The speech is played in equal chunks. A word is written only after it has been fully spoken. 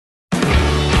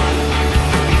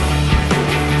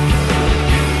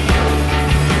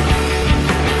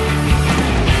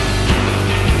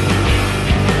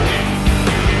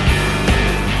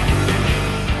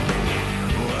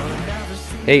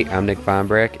Hey, I'm Nick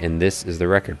Vonbrack, and this is the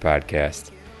Record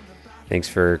Podcast. Thanks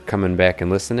for coming back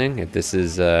and listening. If this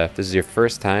is your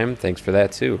first time, thanks for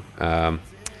that too.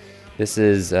 This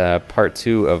is part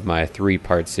 2 of my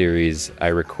 3-part series. I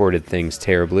recorded things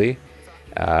terribly,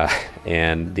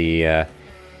 and it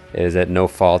is at no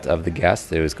fault of the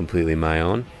guest. It was completely my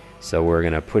own. So we're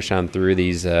gonna push on through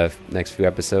these next few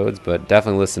episodes, but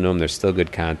definitely listen to them. There's still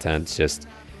good content. It's just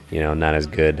not as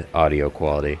good audio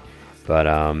quality.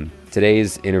 But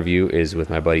today's interview is with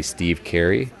my buddy Steve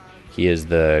Carey. He is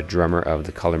the drummer of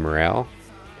the Color Morale,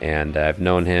 and I've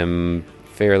known him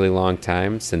fairly long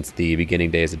time, since the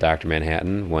beginning days of Dr.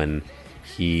 Manhattan, when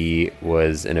he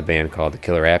was in a band called the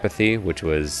Killer Apathy, which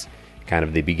was kind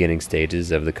of the beginning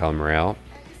stages of the Color Morale.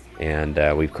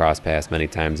 And we've crossed paths many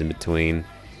times in between,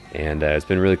 and it's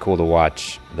been really cool to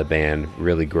watch the band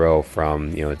really grow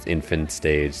from its infant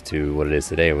stage to what it is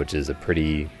today, which is a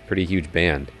pretty huge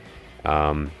band.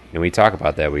 And we talk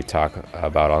about that. We talk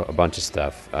about a bunch of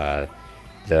stuff.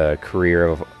 The career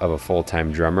of a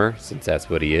full-time drummer, since that's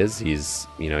what he is. He's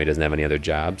he doesn't have any other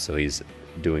job, so he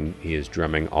is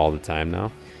drumming all the time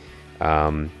now.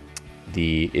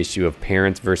 The issue of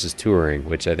parents versus touring,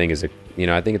 which I think is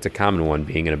I think it's a common one,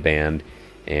 being in a band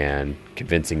and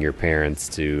convincing your parents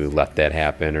to let that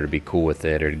happen, or to be cool with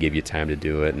it, or to give you time to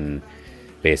do it, and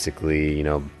basically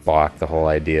balk the whole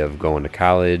idea of going to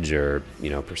college, or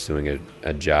pursuing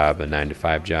a job, a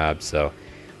 9-to-5 job. So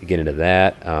we get into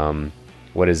that.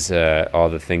 What is all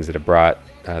the things that have brought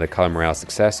the Color Morale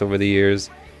success over the years,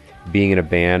 being in a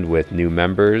band with new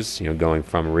members, going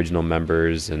from original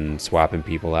members and swapping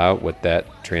people out, what that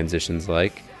transition's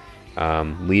like,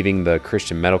 leaving the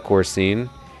Christian metalcore scene.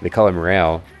 The Color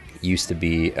Morale used to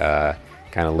be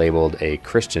kind of labeled a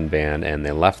Christian band, and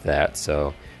they left that.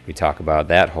 So we talk about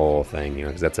that whole thing,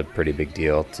 because that's a pretty big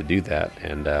deal to do that,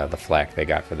 and the flack they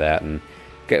got for that. And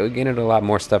we get into a lot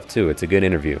more stuff too. It's a good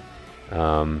interview.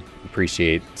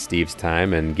 Appreciate Steve's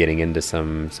time and getting into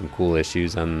some cool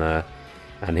issues on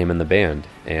him and the band.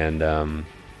 And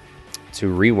to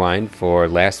rewind, for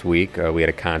last week, we had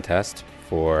a contest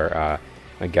for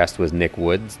my guest was Nick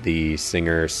Woods, the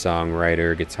singer,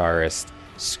 songwriter, guitarist,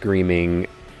 screaming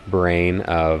brain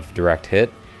of Direct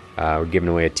Hit. We're giving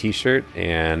away a t-shirt,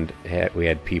 and we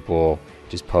had people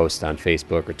just post on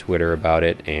Facebook or Twitter about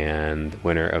it, and the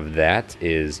winner of that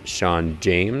is Sean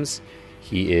James.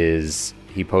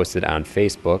 He posted on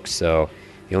Facebook, so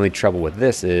the only trouble with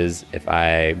this is if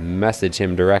I message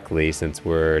him directly, since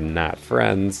we're not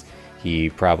friends,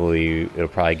 it'll probably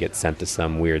get sent to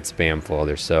some weird spam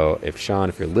folder. So if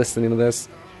you're listening to this,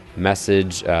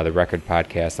 message the Record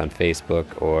Podcast on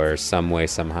Facebook or some way,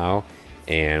 somehow,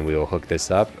 and we will hook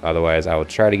this up. Otherwise, I will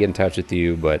try to get in touch with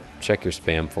you, but check your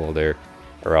spam folder,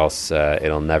 or else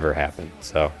it'll never happen.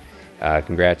 So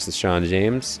congrats to Sean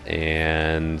James,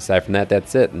 and aside from that,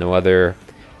 that's it. No other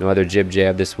jib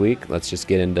jab this week. Let's just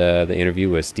get into the interview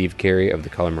with Steve Carey of the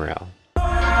Color Morale.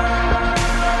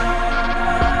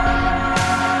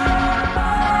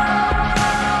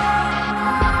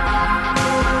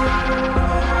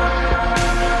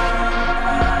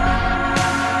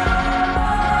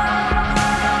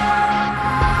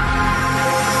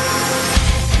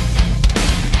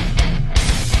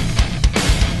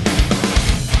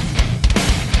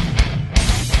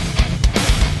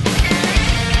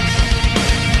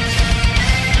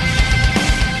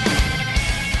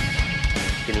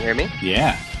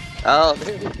 Yeah. Oh,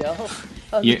 there we go.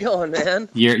 How's it going, man?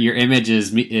 Your image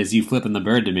is you flipping the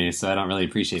bird to me, so I don't really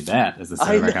appreciate that as the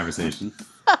start of our conversation.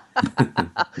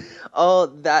 Oh,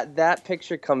 that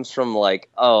picture comes from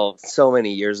so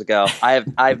many years ago. I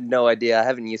have no idea. I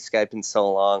haven't used Skype in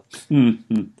so long.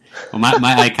 Mm-hmm. Well,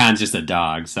 my icon's just a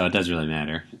dog, so it doesn't really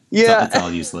matter. Yeah, it's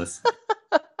all useless.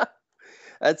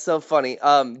 That's so funny.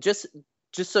 Just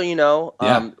so you know,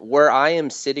 where I am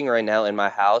sitting right now in my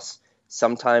house,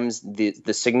 sometimes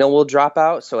the signal will drop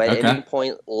out. So at any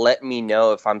point, let me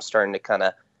know if I'm starting to kind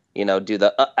of, do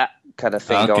the kind of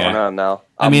thing going on now.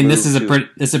 This is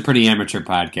a pretty amateur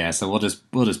podcast, so we'll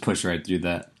just push right through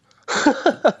that.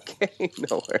 Okay,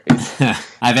 no worries.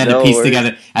 I've had to piece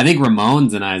together. I think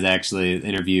Ramones and I's actually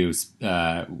interviews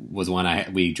was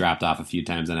one we dropped off a few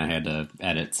times, and I had to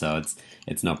edit, so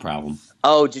it's no problem.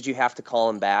 Oh, did you have to call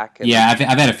him back? Yeah, I've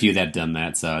had a few that have done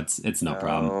that, so it's no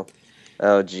problem.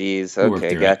 Oh, geez.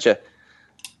 Okay, gotcha.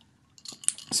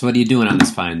 So what are you doing on this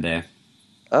fine day?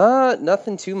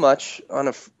 Nothing too much on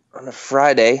a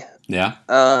Friday. Yeah.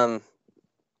 No,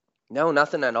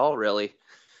 nothing at all, really.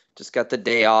 Just got the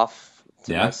day off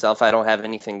to myself. I don't have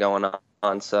anything going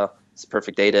on, so it's a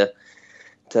perfect day to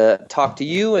to talk to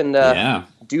you and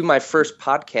do my first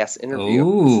podcast interview.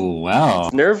 Oh, wow.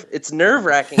 It's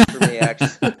nerve-wracking for me,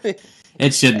 actually.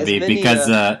 It shouldn't be because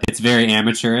it's very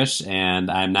amateurish,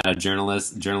 and I'm not a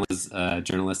journalist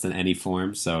in any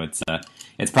form. So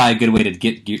it's probably a good way to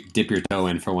dip your toe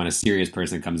in for when a serious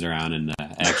person comes around and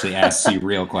actually asks you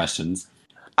real questions.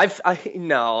 I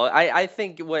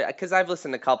think because I've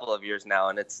listened a couple of years now,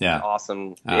 and it's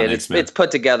awesome. It's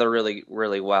put together really,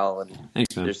 really well, and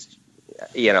thanks, man. There's,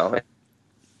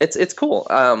 it's cool.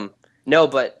 No,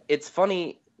 but it's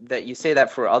funny that you say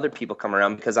that for other people come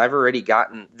around, because I've already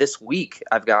gotten this week.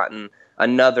 I've gotten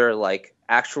another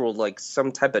actual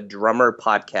some type of drummer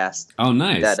podcast. Oh,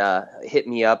 nice. That hit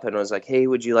me up and was like, "Hey,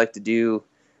 would you like to do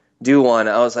one?"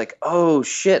 I was like, "Oh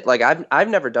shit!" I've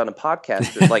never done a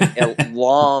podcast with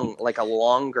a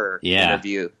longer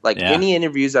interview. Any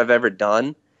interviews I've ever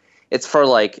done, it's for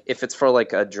if it's for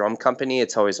a drum company,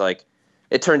 it's always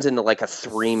it turns into a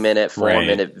 3-minute,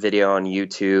 4-minute video on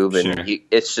YouTube, and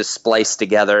it's just spliced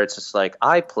together. It's just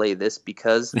I play this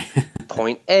because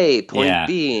point A, point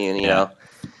B, and you know.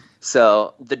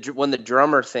 So when the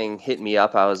drummer thing hit me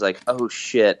up, I was like, "Oh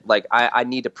shit!" I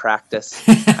need to practice.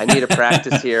 I need to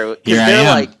practice here,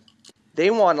 because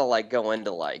they want to go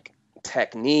into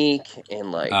technique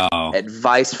and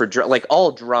advice for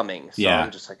all drumming. So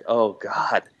I'm just like, "Oh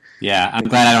god." Yeah, I'm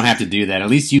glad I don't have to do that. At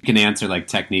least you can answer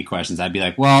technique questions. I'd be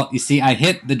like, "Well, you see, I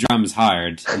hit the drums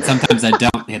hard, and sometimes I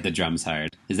don't hit the drums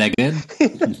hard. Is that good?"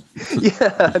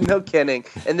 Yeah, no kidding.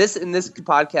 And this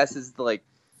podcast is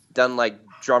done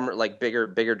drummer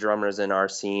bigger drummers in our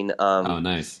scene. Oh,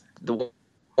 nice. The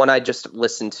one I just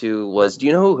listened to was, do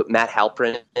you know who Matt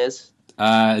Halprin is?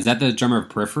 Is that the drummer of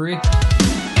Periphery?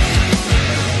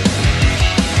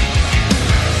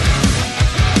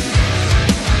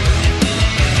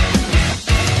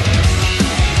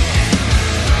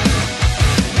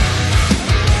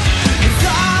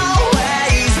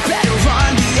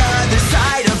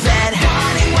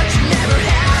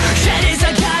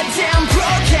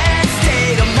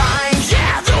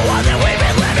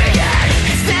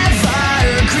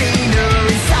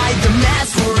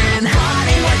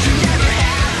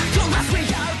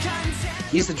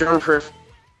 He's the drummer for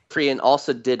Free, and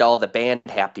also did all the Band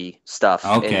Happy stuff.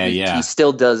 Okay, and he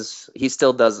still does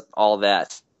all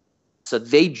that. So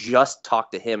they just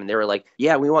talked to him, and they were like,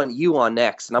 "Yeah, we want you on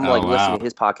next." And I'm listening to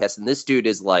his podcast, and this dude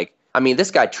is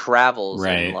this guy travels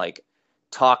and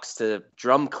talks to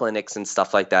drum clinics and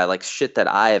stuff like that, shit that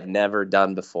I have never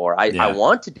done before. I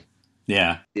want to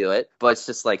do it, but it's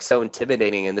just so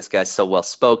intimidating, and this guy's so well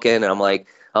spoken, and I'm like,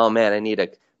 "Oh man, I need to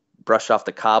brush off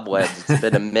the cobwebs." It's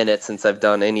been a minute since I've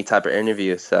done any type of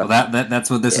interview. So that's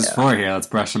what this is for here. Let's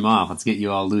brush them off. Let's get you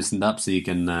all loosened up so you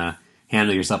can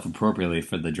handle yourself appropriately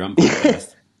for the drum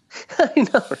podcast. I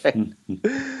know,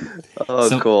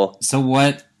 right? Cool.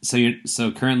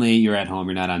 So currently you're at home.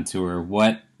 You're not on tour.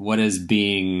 What does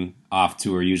being off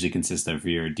tour usually consist of for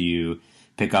you? Do you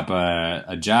pick up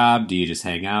a job? Do you just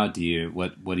hang out?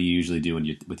 What do you usually do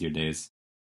with your days?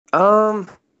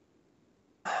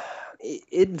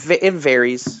 It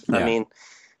varies. Yeah. I mean,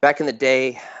 back in the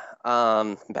day,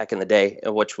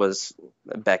 which was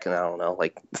back in, I don't know,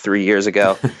 3 years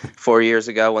ago, 4 years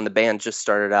ago, when the band just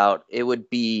started out, it would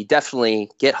be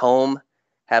definitely get home,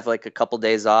 have a couple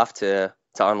days off to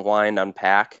unwind,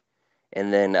 unpack,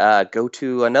 and then go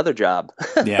to another job.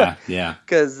 Yeah.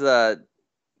 Because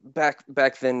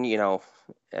back then,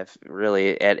 if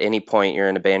really at any point you're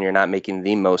in a band, you're not making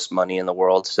the most money in the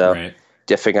world, so. Right.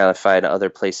 Different to find other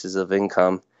places of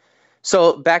income.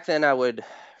 So back then I would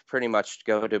pretty much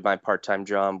go to my part-time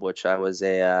job, which I was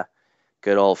a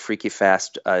good old freaky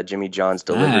fast Jimmy John's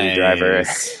delivery driver.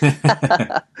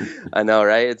 I know,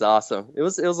 right? It's awesome. It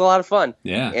was a lot of fun.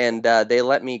 Yeah. And they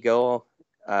let me go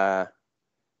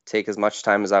take as much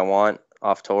time as I want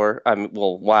off tour.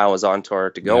 While I was on tour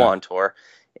to go on tour.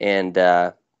 And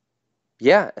so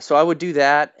I would do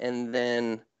that, and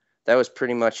then that was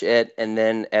pretty much it. And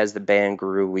then as the band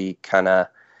grew, we kind of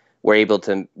were able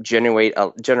to generate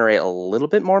a little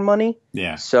bit more money.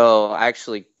 Yeah. So I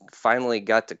actually finally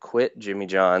got to quit Jimmy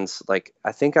John's.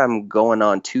 I think I'm going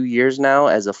on 2 years now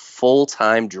as a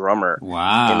full-time drummer.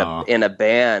 Wow. In a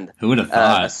band. Who would have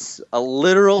thought? A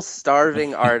literal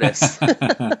starving artist.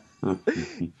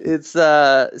 It's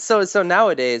so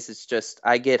nowadays it's just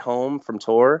I get home from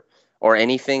tour or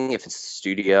anything, if it's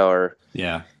studio or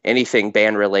anything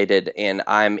band related, and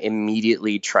I'm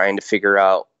immediately trying to figure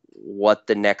out what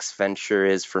the next venture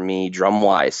is for me drum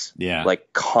wise. Yeah.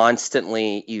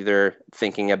 Constantly either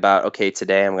thinking about, okay,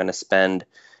 today I'm going to spend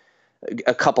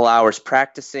a couple hours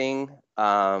practicing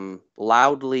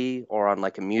loudly or on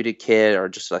like a muted kit or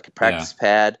just like a practice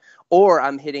pad, or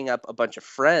I'm hitting up a bunch of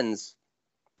friends,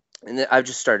 and I've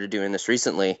just started doing this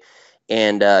recently,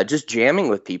 and just jamming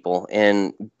with people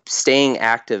and staying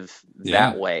active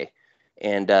that way,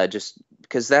 and just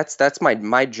because that's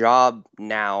my job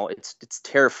now. It's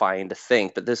terrifying to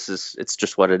think, but it's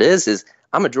just what it is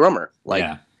I'm a drummer.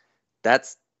 Like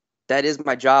that is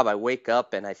my job. I wake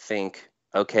up and I think,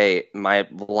 okay, my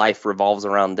life revolves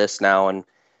around this now,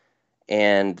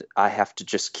 and I have to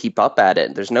just keep up at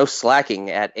it. There's no slacking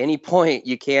at any point.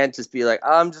 You can't just be like,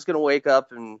 oh, I'm just gonna wake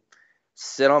up and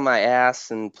sit on my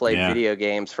ass and play video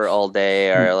games for all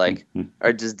day,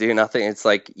 or just do nothing. It's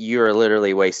like you're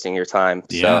literally wasting your time.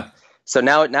 So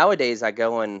nowadays I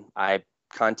go and I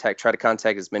try to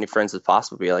contact as many friends as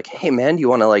possible. Be like, hey man, do you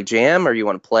want to like jam or you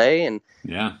want to play? And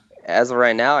as of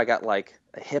right now, I got like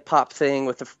a hip hop thing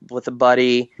with a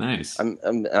buddy. Nice.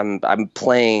 I'm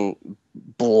playing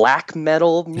black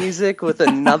metal music with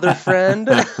another friend.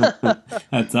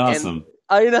 That's awesome.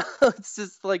 I know, it's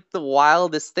just like the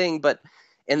wildest thing.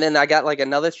 And then I got like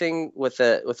another thing with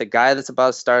a guy that's about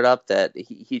to start up that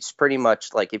he's pretty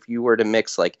much like if you were to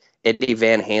mix like Eddie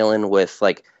Van Halen with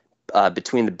like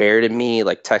Between the Beard and Me,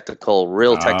 like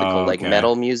real technical like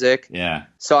metal music. Yeah.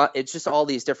 So it's just all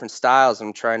these different styles.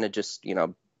 I'm trying to just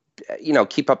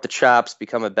keep up the chops,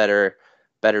 become a better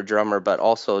drummer, but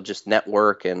also just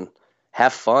network and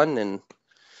have fun. And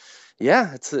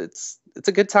yeah, it's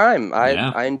a good time.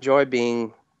 I enjoy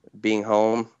being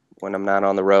home when I'm not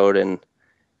on the road and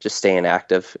just staying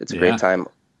active. It's a great time.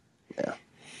 Yeah.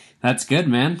 That's good,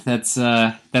 man. That's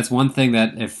one thing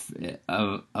that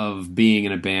of being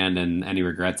in a band, and any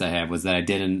regrets I have was that I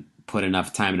didn't put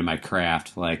enough time into my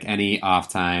craft. Like any off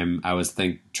time, I was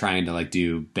trying to like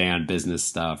do band business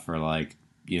stuff or like,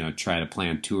 try to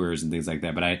plan tours and things like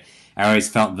that. But I always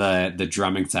felt the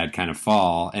drumming side kind of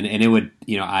fall, and it would,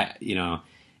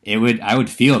 I would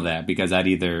feel that because I'd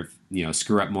either,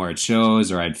 screw up more at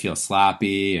shows or I'd feel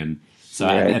sloppy. And so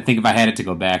I think if I had it to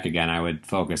go back again, I would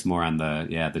focus more on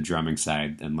the drumming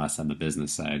side and less on the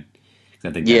business side. Because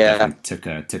I think that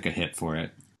definitely took a hit for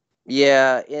it.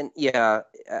 Yeah, and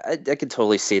I could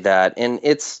totally see that. And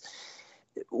it's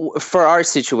for our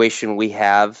situation, we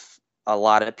have a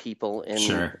lot of people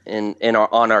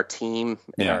on our team,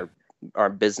 in our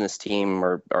business team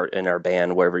or in our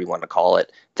band, whatever you want to call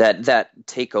it, that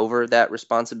take over that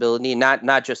responsibility.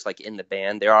 Not just like in the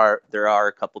band. There are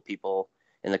a couple people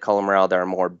in the Color Morale that are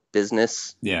more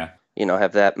business,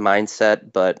 have that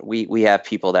mindset. But we have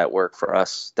people that work for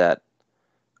us that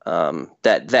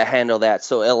handle that.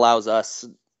 So it allows us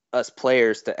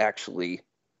players to actually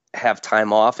have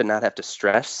time off and not have to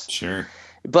stress. Sure.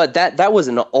 But that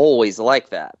wasn't always like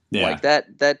that. Yeah. Like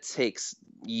that takes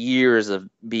years of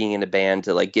being in a band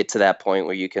to like get to that point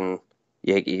where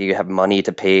you have money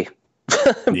to pay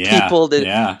people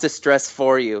to stress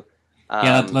for you.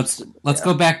 Let's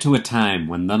go back to a time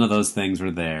when none of those things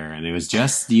were there, and it was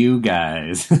just you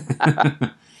guys.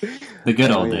 The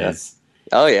good old days.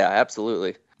 Oh yeah,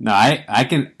 absolutely. No, I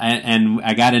can, and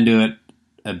I got into it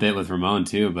a bit with Ramon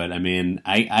too, but I mean,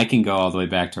 I can go all the way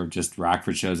back to just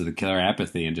Rockford shows of the Killer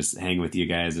Apathy and just hang with you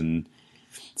guys and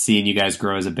seeing you guys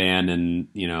grow as a band and,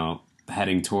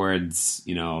 heading towards,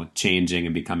 changing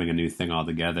and becoming a new thing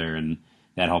altogether and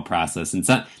that whole process. And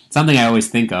something I always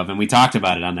think of, and we talked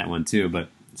about it on that one too, but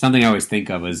something I always think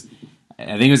of was,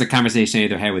 I think it was a conversation I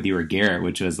either had with you or Garrett,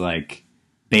 which was like,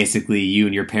 basically you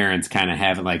and your parents kind of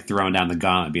haven't like thrown down the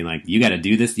gauntlet being like, you got to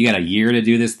do this, you got a year to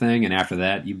do this thing, and after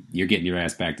that you're getting your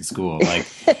ass back to school. Like,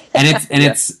 and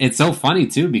it's so funny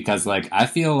too, because like I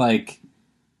feel like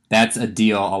that's a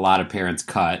deal a lot of parents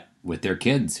cut with their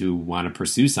kids who want to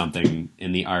pursue something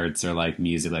in the arts or like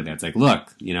music like that. It's like,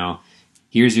 look,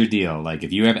 here's your deal. Like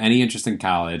if you have any interest in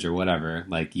college or whatever,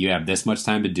 like you have this much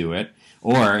time to do it.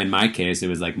 Or in my case, it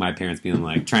was like my parents being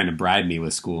like trying to bribe me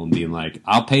with school and being like,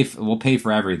 we'll pay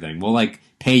for everything. We'll like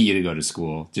pay you to go to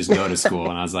school. Just go to school.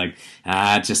 And I was like,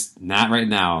 just not right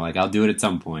now. Like I'll do it at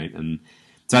some point. And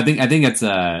so I think it's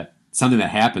something that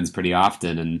happens pretty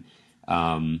often.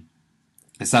 And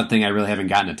it's something I really haven't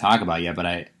gotten to talk about yet, but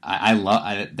I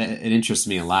love it. Interests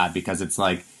me a lot because it's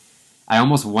like, I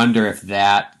almost wonder if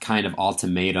that kind of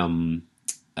ultimatum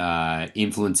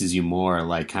influences you more,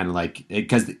 like kind of like,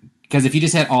 because if you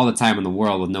just had all the time in the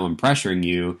world with no one pressuring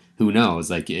you, who knows?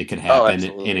 Like it could happen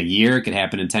in a year, it could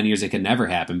happen in 10 years, it could never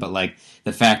happen. But like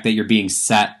the fact that you're being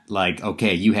set, like,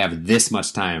 okay, you have this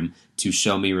much time to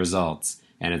show me results.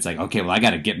 And it's like, okay, well, I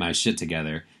got to get my shit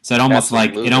together. So it almost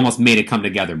it almost made it come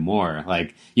together more.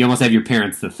 Like you almost have your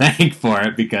parents to thank for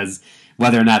it because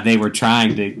whether or not they were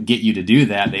trying to get you to do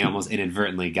that, they almost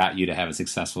inadvertently got you to have a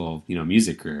successful,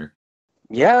 music career.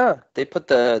 Yeah, they put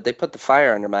the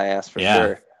fire under my ass for Yeah.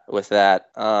 sure with that.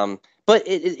 But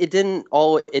it didn't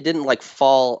like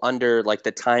fall under like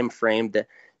the time frame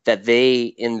that they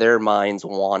in their minds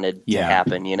wanted to Yeah.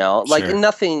 happen, Like Sure.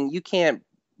 nothing, you can't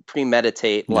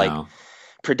premeditate, like No.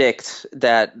 predict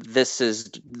that this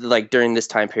is like during this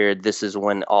time period, this is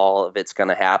when all of it's going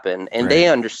to happen. And they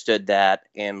Right. understood that,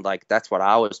 and like that's what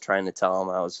I was trying to tell them.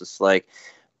 I was just like,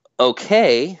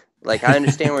 okay, like I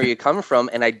understand where you're coming from,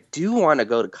 and I do want to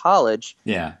go to college,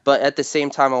 Yeah. but at the same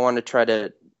time, I want to try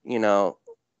to,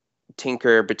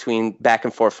 tinker between back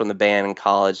and forth from the band and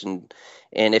college, and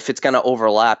if it's gonna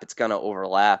overlap, it's gonna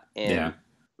overlap. Yeah. And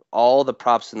all the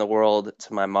props in the world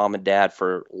to my mom and dad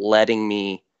for letting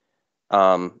me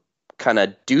kind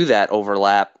of do that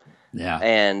overlap, Yeah.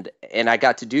 and I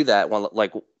got to do that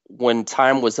when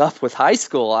time was up with high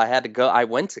school. I had to go. I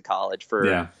went to college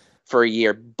Yeah. for a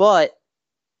year, but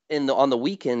on the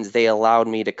weekends they allowed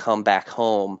me to come back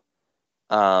home,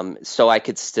 so I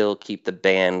could still keep the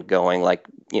band going, like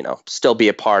still be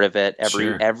a part of it.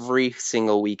 Sure. Every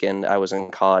single weekend I was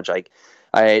in college,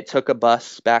 I took a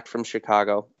bus back from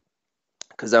Chicago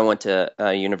because I went to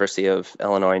University of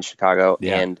Illinois in Chicago,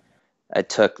 Yeah. and I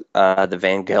took the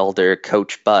Van Gelder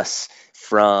coach bus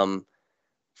from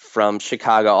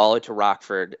Chicago all the way to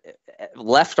Rockford.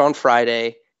 Left on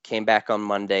Friday, came back on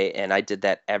Monday, and I did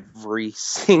that every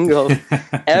single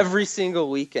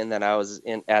weekend that I was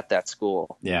at that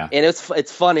school. Yeah. And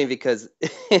it's funny because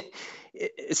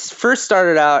it first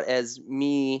started out as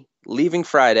me leaving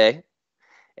Friday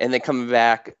and then coming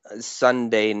back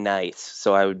Sunday night,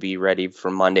 so I would be ready for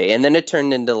Monday. And then it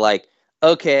turned into like,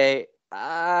 okay,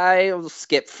 I'll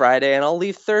skip Friday and I'll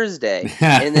leave Thursday.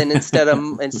 And then instead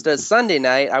of Sunday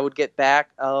night, I would get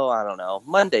back, I don't know,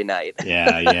 Monday night.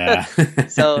 Yeah.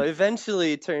 So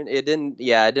eventually it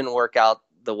didn't work out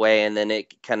the way, and then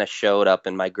it kind of showed up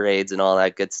in my grades and all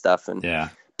that good stuff. And Yeah.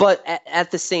 but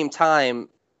at the same time,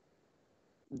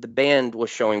 the band was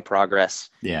showing progress.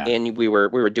 Yeah. And we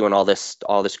were doing all this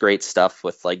great stuff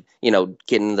with, like,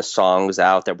 getting the songs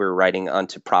out that we were writing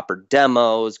onto proper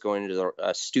demos, going to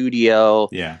the studio,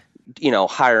 Yeah.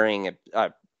 hiring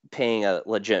paying a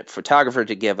legit photographer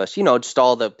to give us, just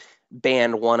all the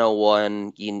band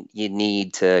 101 you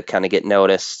need to kind of get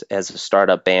noticed as a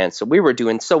startup band. So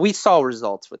we saw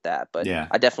results with that, but Yeah.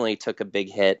 I definitely took a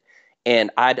big hit, and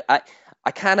I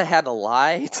kind of had to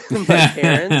lie to my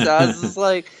parents. I was just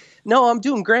like, no, I'm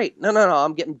doing great. No,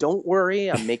 don't worry.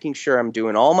 I'm making sure I'm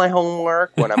doing all my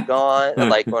homework when I'm gone.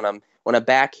 Like when I'm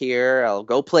back here, I'll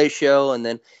go play a show. And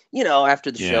then,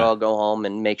 after the show, I'll go home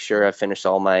and make sure I finish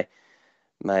all my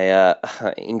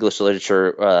English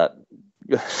literature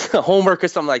homework or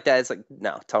something like that. It's like,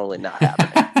 no, totally not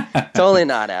happening. Totally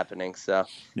not happening. So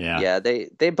yeah,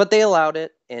 but they allowed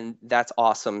it, and that's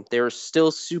awesome. They were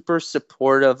still super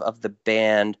supportive of the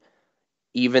band,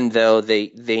 even though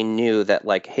they knew that,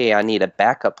 like, hey, I need a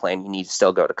backup plan. You need to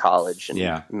still go to college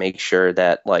and make sure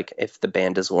that, like, if the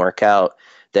band doesn't work out,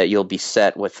 that you'll be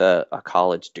set with a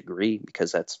college degree,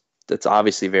 because that's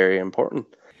obviously very important.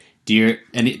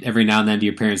 Every now and then do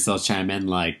your parents still chime in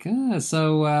like, what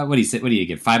do you say? What do you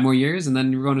get? 5 more years and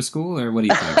then you're going to school, or what do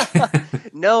you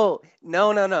think? No.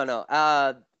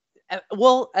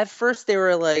 Well, at first they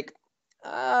were like,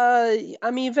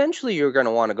 eventually you're going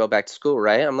to want to go back to school,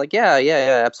 right? I'm like,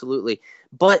 yeah, absolutely.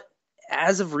 But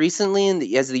as of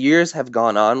recently, as the years have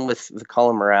gone on with the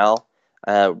Colin Morale,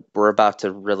 we're about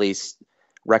to release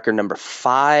record number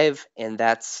 5,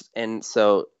 and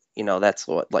so that's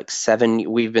what, like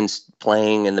 7. We've been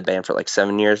playing in the band for like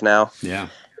 7 years now. Yeah.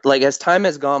 Like, as time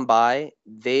has gone by,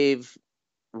 they've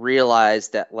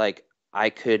realized that, like,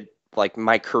 I could, like,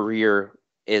 my career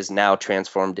is now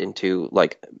transformed into,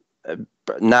 like,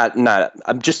 not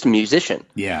I'm just a musician.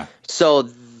 Yeah. So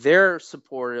they're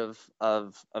supportive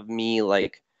of me,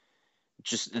 like,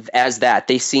 just as that.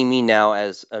 They see me now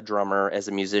as a drummer, as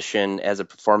a musician, as a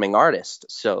performing artist.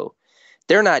 So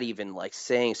they're not even like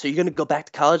saying, so you're going to go back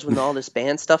to college when all this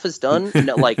band stuff is done?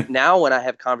 No, like, now when I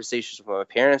have conversations with my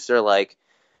parents, they're like,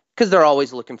 because they're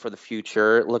always looking at the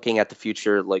future,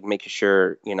 like making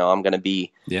sure, I'm going to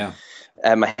be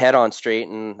at my head on straight,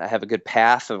 and I have a good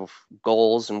path of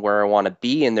goals and where I want to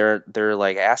be. And they're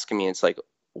like asking me, it's like,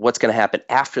 what's going to happen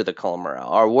after the Colin Morale?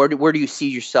 Or where do you see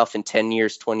yourself in 10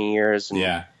 years, 20 years?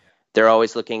 And they're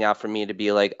always looking out for me to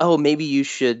be like, oh, maybe you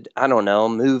should, I don't know,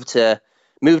 move to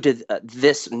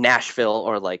this Nashville,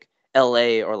 or like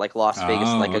LA, or like Las Vegas,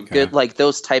 like a good, like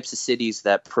those types of cities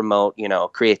that promote,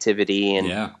 creativity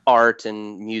and art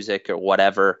and music or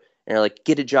whatever. and they're like,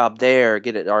 get a job there,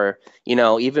 get it, or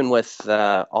even with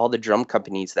all the drum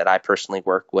companies that I personally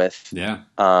work with, Yeah.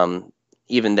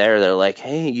 even there, they're like,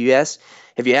 hey,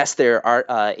 have you asked their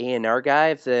A&R guy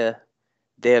if they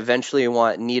eventually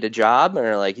need a job, and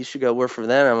they're like, you should go work for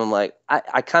them. And I'm like,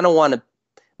 I kind of want to.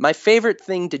 My favorite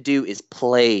thing to do is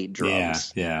play Yeah.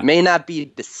 drums. Yeah. May not be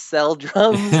to sell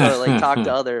drums or like talk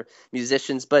to other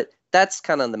musicians, but that's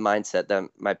kind of the mindset that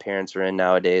my parents are in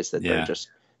nowadays, that they're just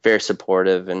very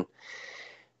supportive, and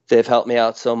they've helped me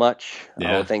out so much.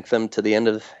 I will thank them to the end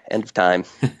of time.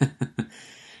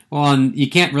 Well, and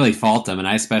you can't really fault them, and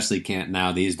I especially can't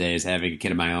now these days, having a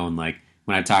kid of my own. Like,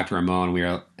 when I talked to Ramon, we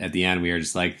were at the end, we were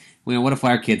just like, well, what if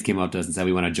our kids came up to us and said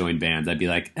we want to join bands? I'd be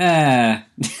like, I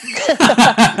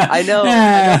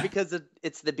know, because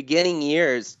it's the beginning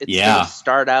years. It's the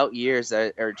start out years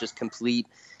that are just complete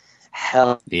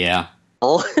hell. Yeah.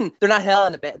 They're not hell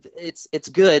in a bad. It's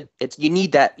good. You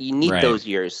need that. You need those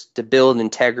years to build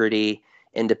integrity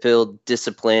and to build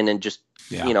discipline and just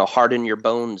harden your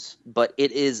bones. But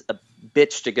it is a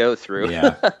bitch to go through.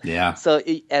 Yeah. So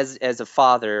as a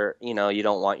father, you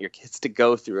don't want your kids to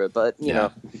go through it, but you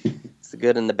know, it's the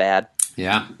good and the bad.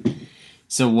 Yeah.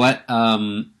 So what?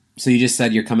 So you just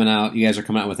said you guys are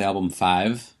coming out with album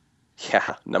 5.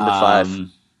 Yeah, number 5.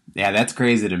 Yeah, that's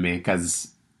crazy to me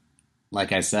because,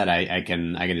 like I said, I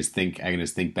can just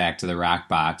think back to the Rock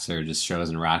Box or just shows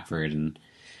in Rockford, and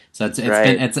so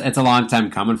it's a long time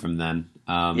coming from then.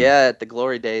 At the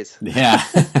glory days. Yeah,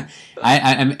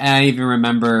 I even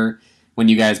remember when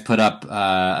you guys put up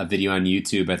a video on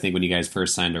YouTube. I think when you guys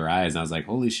first signed to Rise, and I was like,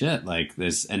 holy shit! Like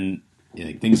this, and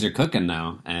things are cooking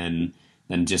now. And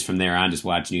then just from there on, just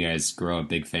watching you guys grow a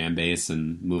big fan base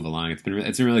and move along. It's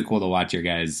been really cool to watch your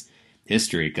guys'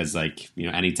 history, because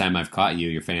anytime I've caught you,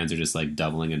 your fans are just like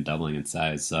doubling and doubling in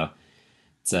size. So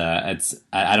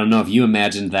I don't know if you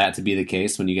imagined that to be the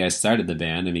case when you guys started the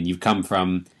band. I mean, you've come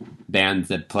from bands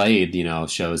that played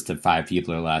shows to 5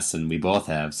 people or less, and we both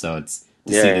have. So it's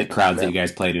to see the crowds that you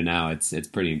guys play to now. It's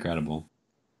pretty incredible.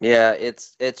 Yeah,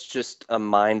 it's just a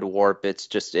mind warp. It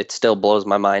still blows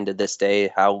my mind to this day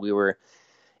how we were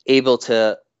able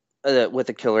to, with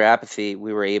the Killer Apathy,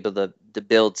 we were able to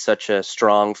build such a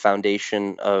strong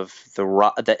foundation of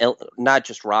not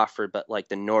just Rockford, but like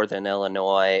the northern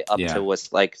Illinois up to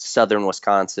like southern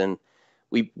Wisconsin.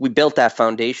 We built that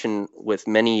foundation with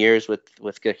many years with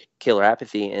Killer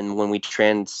Apathy, and when we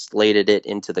translated it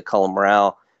into the Color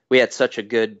Morale, we had such a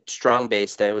good strong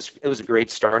base that it was a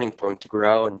great starting point to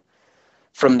grow. And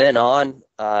from then on,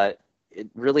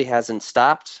 it really hasn't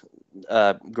stopped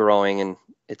growing, and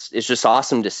it's just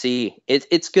awesome to see.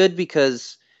 It's good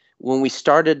because when we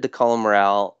started the Color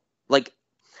Morale, like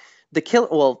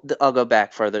I'll go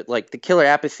back further. Like the Killer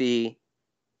Apathy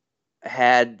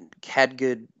had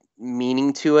good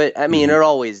meaning to it. I mean, it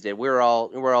always did. We're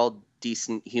all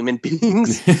decent human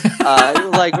beings.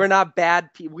 Like we're not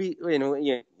bad people.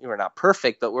 We're not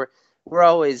perfect, but we're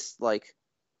always like,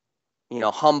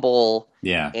 humble,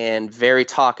 and very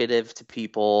talkative to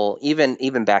people.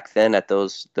 Even back then at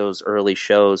those early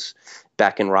shows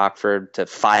back in Rockford to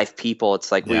 5 people,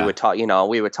 it's like we would talk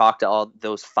to all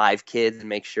those 5 kids and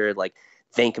make sure like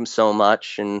thank them so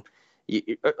much, and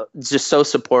just so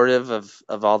supportive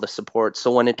of all the support.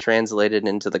 So when it translated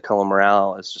into the Color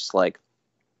Morale, it's just like,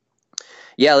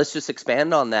 let's just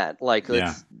expand on that. Like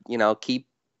let's keep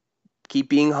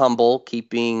being humble, keep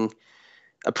being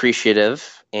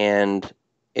appreciative, and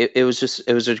it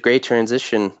was a great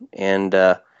transition. And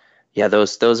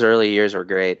those early years were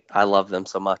great. I love them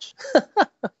so much.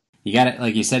 You got to,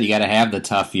 like you said, you got to have the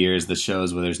tough years, the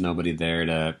shows where there's nobody there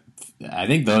to. I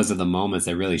think those are the moments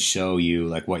that really show you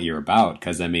like what you're about.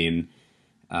 Because I mean,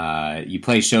 you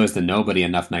play shows to nobody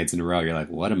enough nights in a row, you're like,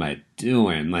 what am I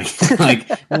doing? Like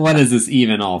what is this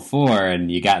even all for?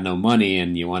 And you got no money,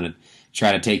 and you want to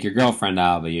try to take your girlfriend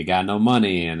out, but you got no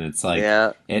money, and it's like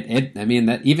I mean,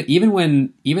 that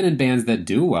even in bands that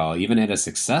do well, even at a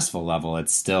successful level,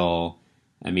 it's still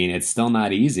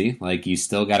not easy. Like you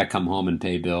still got to come home and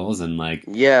pay bills, and like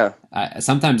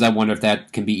sometimes I wonder if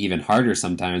that can be even harder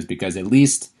sometimes, because at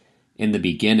least in the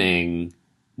beginning,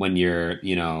 when you're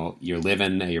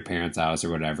living at your parents' house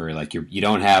or whatever, like you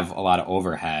don't have a lot of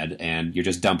overhead, and you're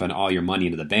just dumping all your money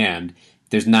into the band.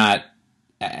 There's not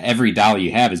every dollar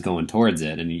you have is going towards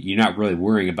it, and you're not really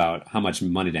worrying about how much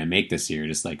money did I make this year.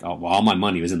 Just like, oh, well, all my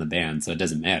money was in the band, so it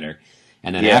doesn't matter.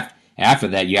 And then after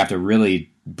that, you have to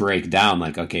really break down,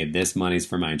 like, okay, this money's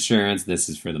for my insurance, this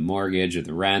is for the mortgage or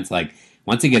the rent. Like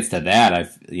once it gets to that,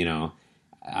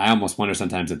 I almost wonder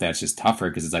sometimes if that's just tougher,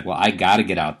 because it's like, well, I got to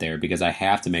get out there because I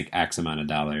have to make X amount of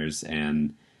dollars,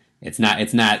 and it's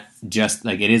not just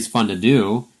like, it is fun to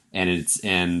do,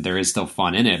 and there is still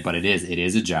fun in it, but it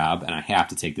is a job, and I have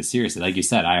to take this seriously. Like you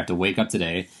said, I have to wake up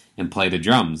today and play the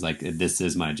drums. Like, this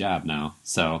is my job now.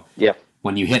 So Yeah.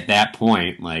 when you hit that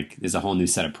point, like, there's a whole new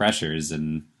set of pressures,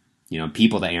 and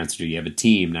people to answer to. You have a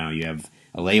team now. You have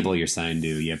a label you're signed to.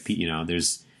 You have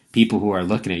there's people who are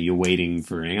looking at you, waiting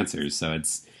for answers. So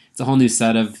it's a whole new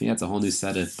set of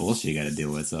bullshit you got to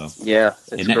deal with. So yeah,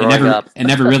 it's it growing up. it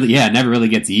never really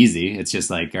gets easy. It's just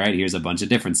like, all right, here's a bunch of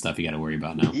different stuff you got to worry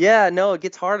about now. Yeah, no, it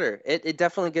gets harder. It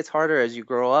definitely gets harder as you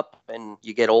grow up and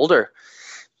you get older.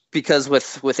 Because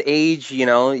with age,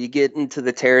 you get into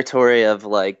the territory of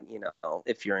like,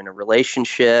 if you're in a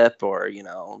relationship or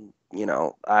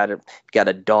got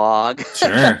a dog, Sure,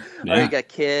 yeah. or you got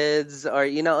kids, or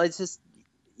it's just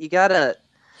you gotta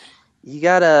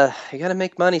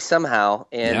make money somehow.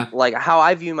 And like how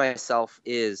I view myself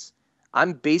is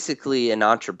I'm basically an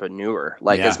entrepreneur.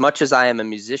 Like as much as I am a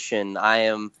musician, I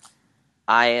am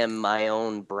my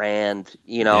own brand.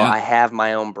 I have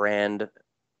my own brand.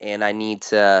 And I need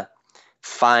to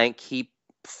keep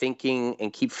thinking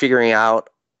and keep figuring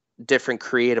out different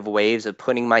creative ways of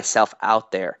putting myself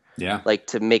out there. Yeah. Like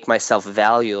to make myself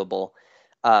valuable.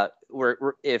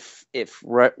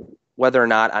 Whether or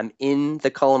not I'm in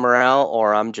the color morale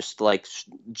or I'm just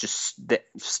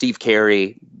Steve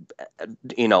Carey,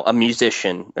 a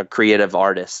musician, a creative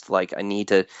artist. Like I need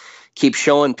to keep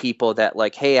showing people that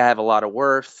like, hey, I have a lot of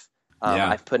worth.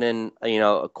 I've put in,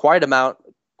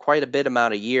 quite a bit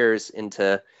amount of years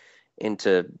into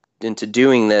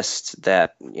doing this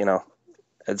that,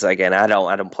 it's like, and I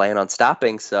don't plan on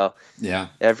stopping. So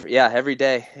every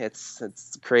day it's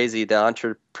crazy. The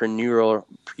entrepreneurial,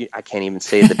 I can't even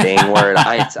say the dang word.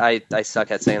 I suck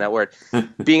at saying that word.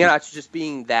 Being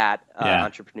that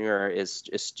entrepreneur is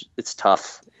it's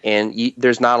tough. And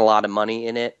there's not a lot of money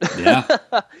in it. Yeah.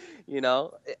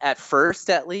 At first,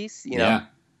 at least,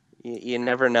 You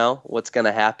never know what's going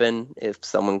to happen if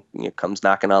someone comes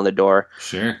knocking on the door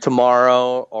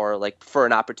tomorrow, or like for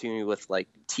an opportunity with like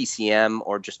TCM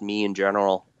or just me in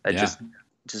general.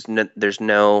 There's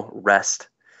no rest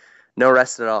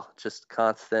at all. Just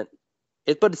constant.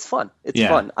 But it's fun. It's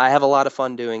fun. I have a lot of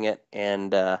fun doing it,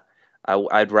 and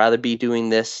I'd rather be doing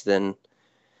this than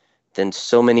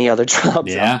so many other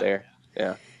jobs out there.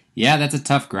 Yeah. Yeah, that's a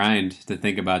tough grind to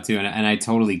think about too, and I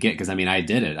totally get, because I mean I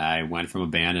did it. I went from a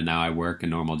band and now I work a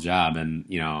normal job, and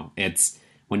it's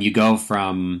when you go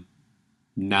from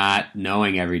not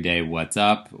knowing every day what's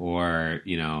up, or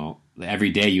every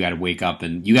day you got to wake up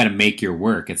and you got to make your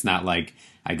work. It's not like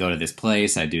I go to this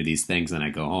place, I do these things, and I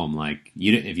go home. Like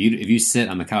if you sit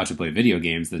on the couch and play video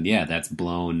games, then that's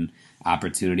blown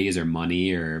opportunities or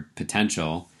money or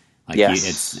potential. Like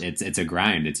it's a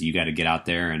grind. It's you got to get out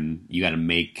there and you got to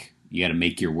make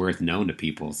your worth known to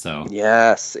people. So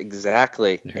yes,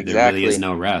 exactly. There really is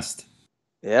no rest.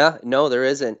 Yeah, no, there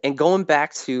isn't. And going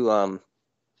back to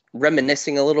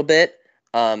reminiscing a little bit,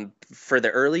 for the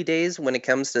early days when it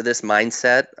comes to this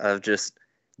mindset of just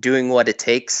doing what it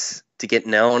takes to get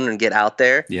known and get out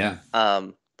there. Yeah.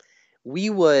 We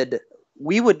would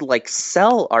like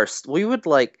sell we would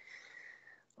like,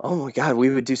 oh my God, we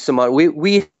would do so much.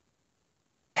 We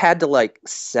had to like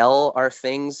sell our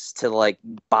things to like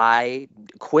buy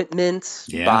equipment,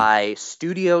 buy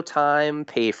studio time,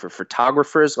 pay for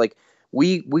photographers. Like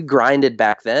we grinded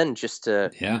back then just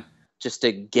to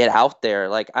get out there.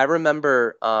 Like I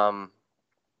remember,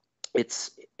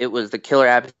 it was the Killer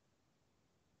Apathy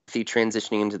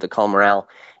transitioning into the Calm Morale,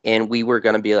 and we were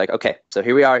going to be like, okay, so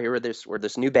here we are. We're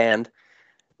this new band.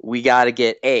 We got to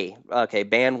get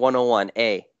band 101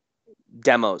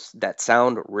 demos that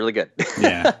sound really good.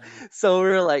 Yeah. So we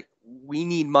were like, we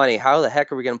need money. How the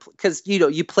heck are we going to? Because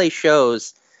you play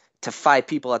shows to 5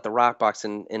 people at the Rock Box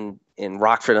in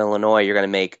Rockford, Illinois. You're going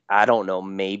to make, I don't know,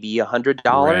 maybe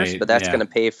 $100, but that's going to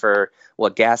pay for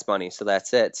gas money. So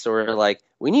that's it. So we're like,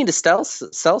 we need to sell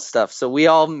stuff. So we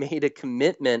all made a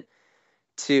commitment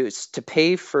to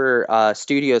pay for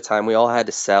studio time. We all had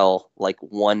to sell like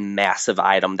one massive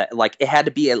item that like it had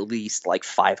to be at least like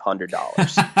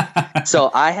 $500. So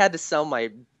I had to sell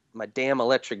my damn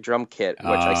electric drum kit, which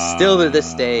I still to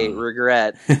this day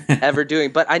regret ever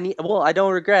doing. But I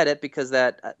don't regret it because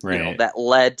that that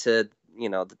led to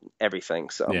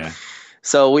everything.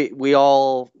 So we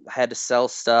all had to sell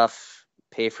stuff,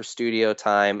 pay for studio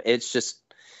time.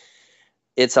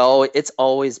 It's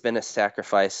always been a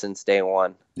sacrifice since day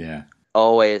one. Yeah.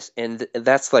 Always. And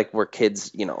that's like where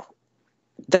kids,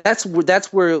 that's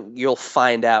where you'll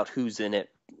find out who's in it,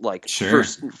 like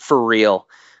for real.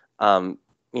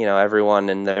 Everyone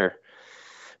and their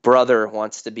brother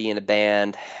wants to be in a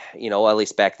band, at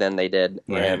least back then they did.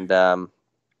 Right. And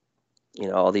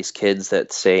all these kids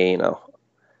that say,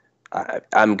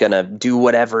 I'm gonna do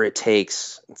whatever it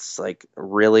takes. It's like,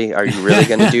 really? Are you really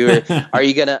gonna do it? Are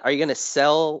you gonna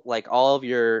sell like all of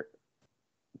your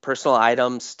personal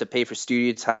items to pay for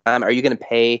studio time? Are you gonna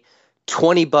pay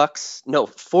 $20, no,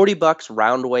 $40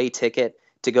 round way ticket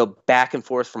to go back and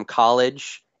forth from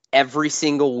college every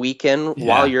single weekend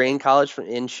while you're in college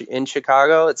in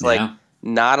Chicago? It's like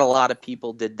not a lot of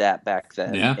people did that back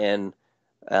then, and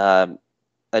I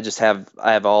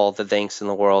have all the thanks in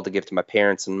the world to give to my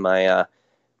parents and my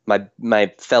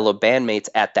fellow bandmates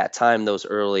at that time. Those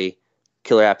early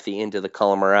Killer Apathy into the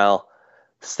Color Morale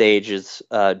stages,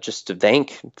 just to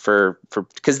thank for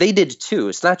because they did too.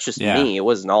 It's not just me. It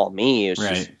wasn't all me. It was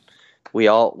just we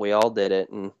all did it,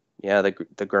 and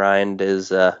the grind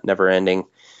is never ending.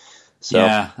 So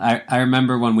I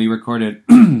remember when we recorded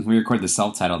the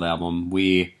self-titled album.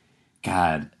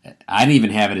 I didn't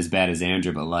even have it as bad as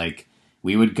Andrew, but like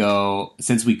we would go,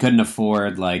 since we couldn't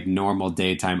afford like normal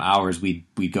daytime hours, we'd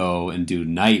go and do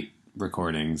night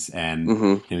recordings,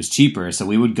 and it was cheaper, so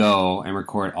we would go and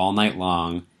record all night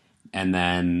long and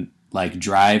then like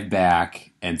drive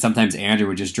back, and sometimes Andrew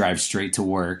would just drive straight to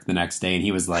work the next day, and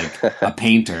he was like a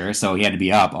painter, so he had to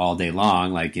be up all day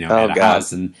long, like at a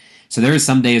house. And so there was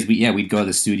some days we'd go to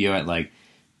the studio at like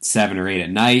 7 or 8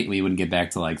 at night. We wouldn't get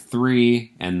back till like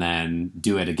 3, and then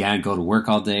do it again, go to work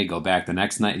all day, go back the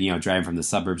next night, driving from the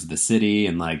suburbs to the city,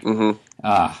 and like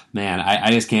man,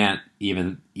 I just can't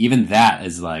even that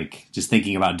is like, just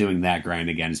thinking about doing that grind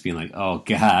again, just being like, oh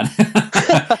god.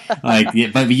 Like,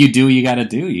 but you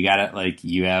gotta like,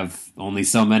 you have only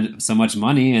so much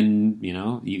money, and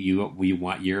you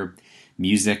want your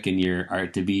music and your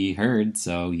art to be heard,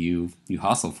 so you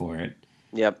hustle for it.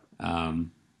 Yep.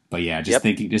 But yeah, just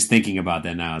thinking about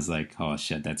that now is like, oh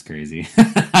shit, that's crazy.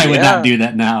 I would not do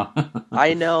that now.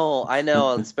 I know,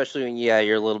 especially when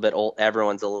you're a little bit old.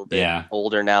 Everyone's a little bit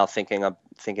older now, thinking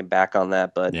back on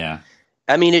that. But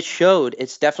I mean,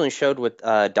 it's definitely showed with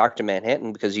Dr.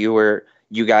 Manhattan, because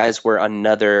you guys were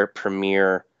another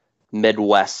premier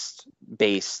Midwest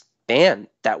based band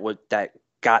that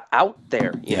got out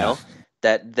there, you know,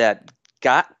 that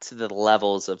got to the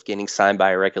levels of getting signed by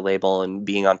a record label and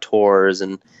being on tours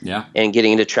and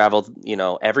getting to travel,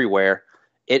 everywhere.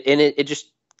 It just,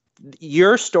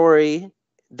 your story,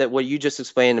 that what you just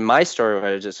explained, and my story, what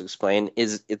I just explained,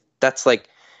 that's like,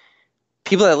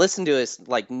 people that listen to us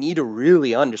like need to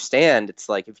really understand. It's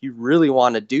like, if you really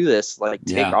want to do this, like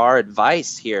take our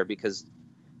advice here, because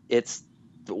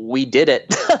we did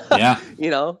it.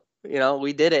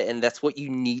 We did it, and that's what you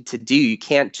need to do. You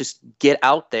can't just get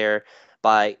out there.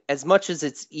 By as much as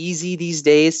it's easy these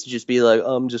days to just be like,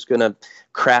 oh, I'm just going to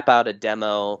crap out a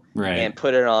demo and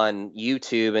put it on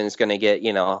YouTube, and it's going to get,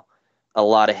 a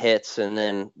lot of hits. And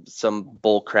then some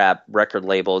bullcrap record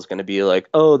label is going to be like,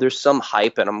 oh, there's some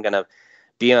hype, and I'm going to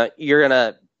you're going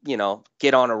to,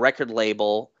 get on a record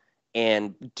label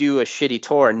and do a shitty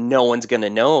tour, and no one's going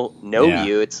to know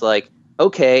you. It's like,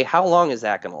 okay, how long is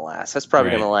that going to last? That's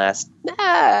probably going to last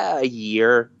a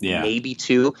year, maybe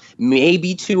two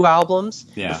albums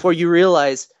before you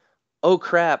realize, oh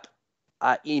crap,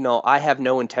 I have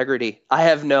no integrity. I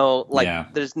have no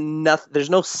there's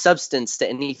no substance to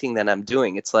anything that I'm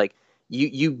doing. It's like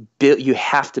you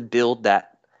have to build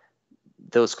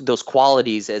those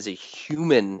qualities as a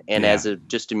human and as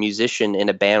just a musician in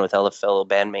a band with other fellow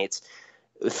bandmates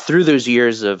through those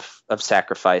years of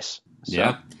sacrifice.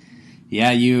 So.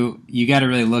 Yeah, you got to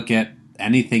really look at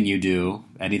anything you do,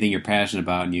 anything you're passionate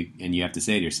about, and you have to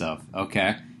say to yourself,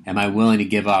 okay, am I willing to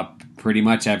give up pretty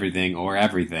much everything or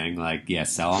everything? Like,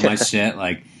 sell all my shit,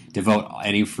 like devote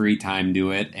any free time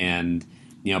to it, and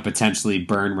potentially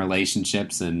burn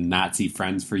relationships and not see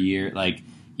friends for years. Like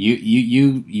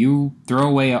you throw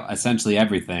away essentially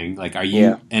everything. Like, are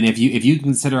you? And if you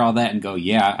consider all that and go,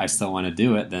 I still want to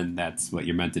do it, then that's what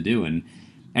you're meant to do.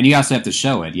 And you also have to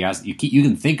show it. You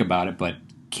can think about it, but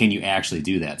can you actually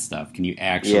do that stuff? Can you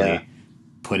actually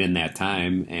put in that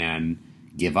time and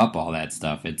give up all that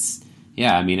stuff? There's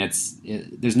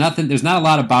not a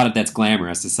lot about it that's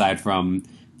glamorous, aside from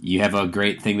you have a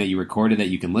great thing that you recorded that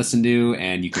you can listen to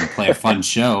and you can play a fun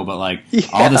show. But like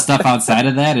all the stuff outside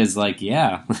of that is like,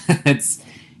 it's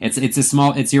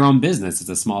your own business. It's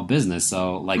a small business.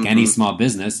 So like any small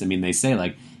business, I mean, they say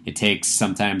like, it takes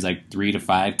sometimes like 3 to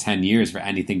 5, 10 years for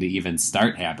anything to even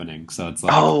start happening. So it's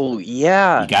like, you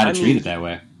got to treat it that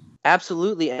way.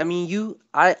 Absolutely. I mean,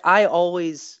 I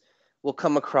always will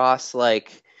come across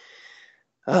like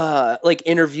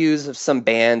interviews of some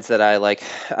bands that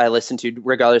I listen to,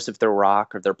 regardless if they're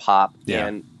rock or they're pop,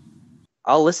 and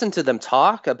I'll listen to them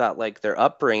talk about like their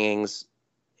upbringings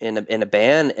in a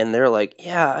band, and they're like,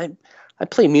 I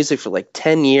played music for like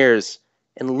 10 years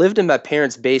and lived in my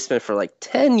parents' basement for like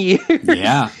 10 years.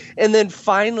 Yeah. And then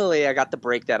finally I got the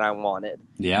break that I wanted.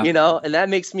 Yeah. You know, and that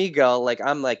makes me go like,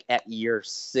 I'm like at year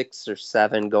 6 or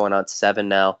 7, going on 7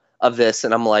 now of this,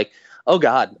 and I'm like, oh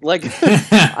God, like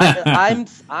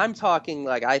I'm talking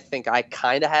like I think I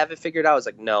kind of have it figured out. I was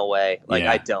like, no way, like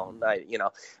Yeah. I don't,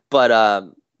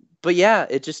 but yeah,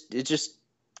 it just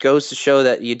goes to show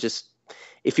that you just,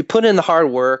 if you put in the hard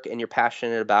work and you're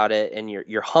passionate about it and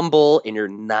you're humble and you're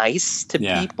nice to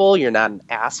Yeah. people, you're not an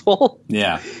asshole.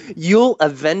 Yeah. You'll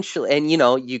eventually, and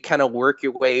you kind of work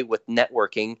your way with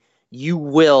networking, you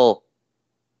will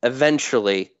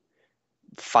eventually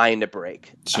find a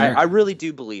break. Sure. I really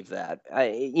do believe that.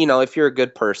 If you're a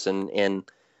good person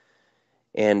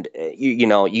and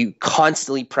you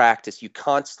constantly practice, you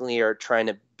constantly are trying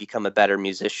to become a better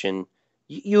musician,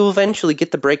 you eventually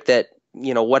get the break that,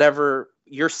 whatever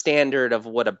your standard of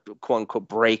what a quote unquote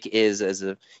break is, as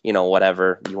a,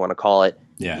 whatever you want to call it,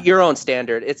 Yeah. your own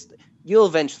standard, you'll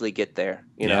eventually get there,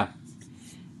 know?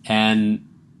 And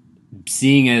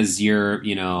seeing as you're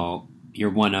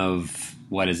one of,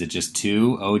 what is it, just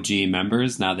 2 OG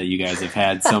members now that you guys have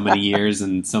had so many years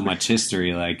and so much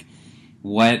history, like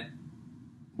what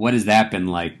has that been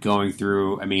like going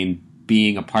through? I mean,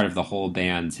 being a part of the whole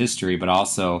band's history, but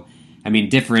also, I mean,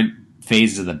 different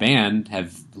phases of the band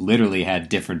have literally had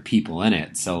different people in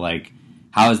it. So like,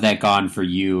 how has that gone for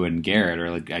you and Garrett,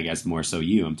 or like, I guess more so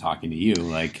you, I'm talking to you,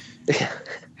 like,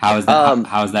 how is that,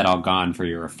 how has that all gone for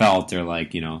you, or felt, or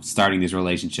like, starting these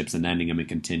relationships and ending them and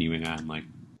continuing on, like?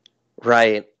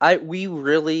 Right. I've been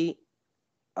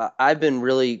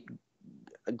really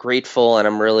grateful, and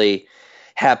I'm really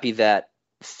happy that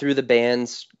through the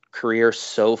band's career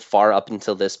so far up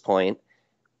until this point,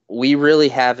 I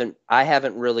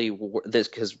haven't really, this,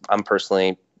 because I'm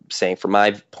personally saying from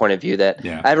my point of view that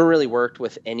I haven't really worked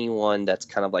with anyone that's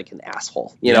kind of like an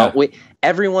asshole.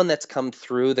 Everyone that's come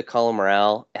through the Color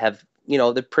Morale have,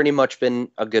 they've pretty much been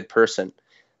a good person.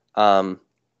 And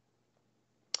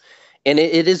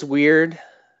it is weird.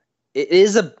 It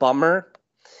is a bummer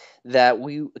that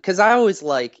because I always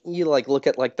look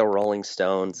at like the Rolling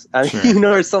Stones, Sure.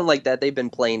 or something like that. They've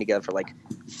been playing together for like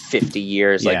 50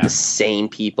 years, like the same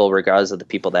people, regardless of the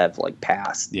people that have like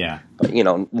passed,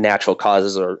 natural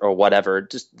causes or whatever,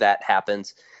 just that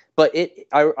happens. But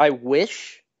I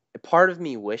wish, part of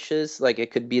me wishes like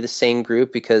it could be the same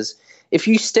group, because if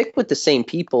you stick with the same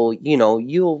people,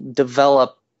 you'll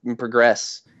develop and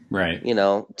progress, right,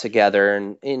 together,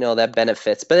 and that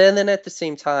benefits. But then at the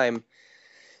same time,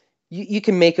 you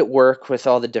can make it work with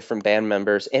all the different band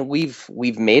members, and we've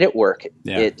made it work.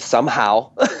 It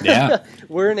somehow. Yeah.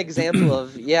 We're an example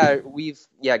of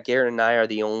Garrett and I are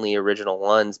the only original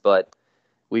ones, but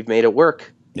we've made it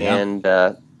work. And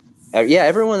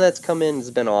everyone that's come in has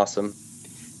been awesome.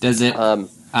 Does it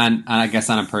I guess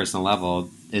on a personal level,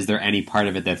 is there any part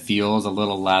of it that feels a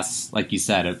little less, like you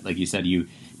said, you,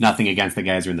 nothing against the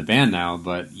guys who are in the band now,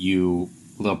 but a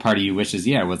little part of you wishes,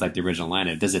 it was like the original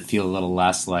lineup. Does it feel a little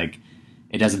less like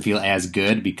it doesn't feel as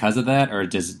good because of that, or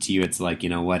does it to you? It's like,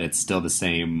 it's still the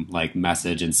same like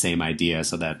message and same idea,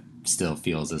 so that still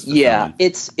feels as fulfilling. Yeah,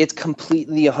 it's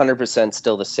completely 100%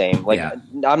 still the same. Like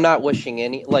I'm not wishing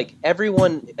any, like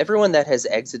everyone that has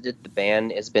exited the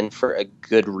band has been for a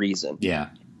good reason. Yeah,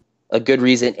 a good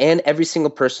reason, and every single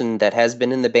person that has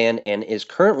been in the band and is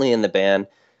currently in the band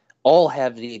all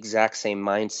have the exact same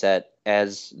mindset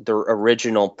as the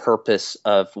original purpose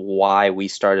of why we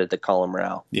started the Color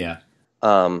Morale. Yeah.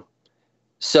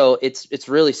 So it's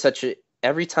really such a,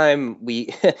 every time we,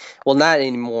 well, not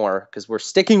anymore, because we're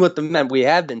sticking with we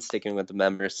have been sticking with the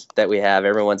members that we have.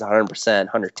 Everyone's 100%,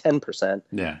 110%.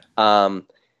 Yeah.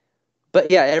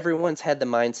 But yeah, everyone's had the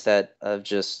mindset of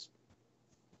just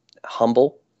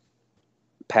humble,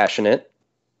 passionate,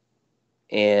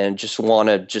 and just want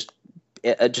to just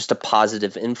a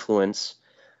positive influence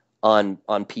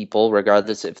on people,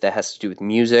 regardless if that has to do with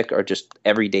music or just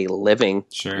everyday living.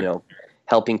 Sure.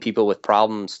 Helping people with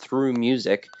problems through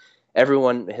music.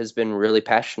 Everyone has been really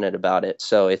passionate about it.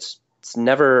 So it's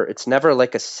never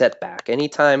like a setback.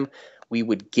 Anytime we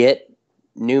would get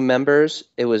new members,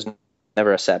 it was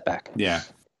never a setback. Yeah.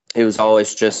 It was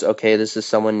always just, okay, this is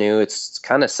someone new. It's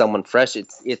kind of someone fresh.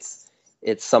 It's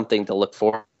something to look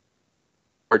forward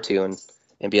to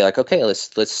and be like, okay,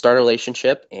 let's start a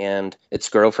relationship and let's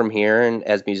grow from here, and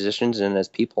as musicians and as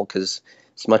people, because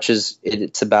as much as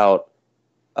it's about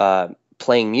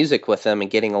playing music with them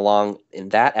and getting along in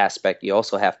that aspect, you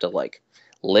also have to like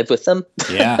live with them.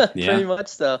 Yeah. Pretty much.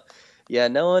 So yeah,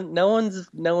 no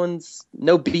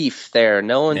beef there.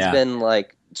 No one's been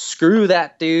like, screw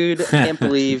that dude, can't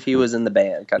believe he was in the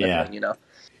band kind of thing,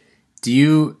 Do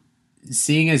you,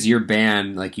 seeing as your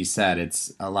band, like you said,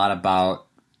 it's a lot about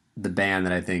the band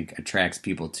that I think attracts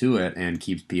people to it and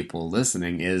keeps people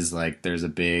listening, is like there's a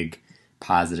big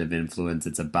positive influence.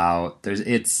 It's about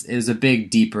it's a big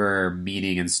deeper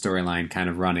meaning and storyline kind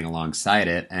of running alongside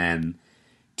it. And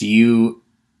do you,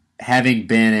 having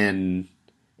been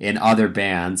in other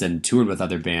bands and toured with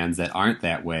other bands that aren't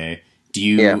that way,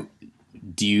 Yeah.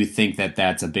 do you think that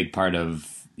that's a big part of,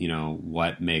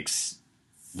 what makes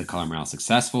the Color Morale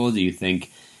successful? Do you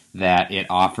think that it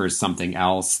offers something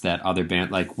else that other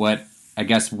band, like what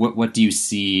do you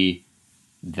see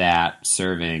that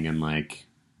serving, and like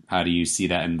how do you see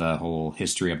that in the whole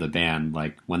history of the band?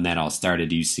 Like when that all started,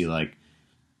 do you see like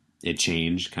it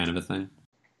changed kind of a thing?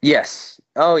 Yes.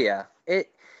 Oh yeah.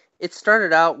 It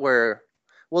started out where,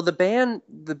 well, the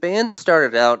band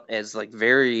started out as like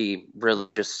very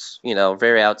religious,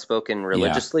 very outspoken Yeah.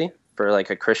 religiously for like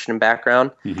a Christian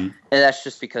background. Mm-hmm. And that's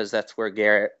just because that's where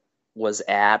Garrett was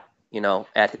at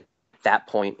that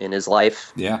point in his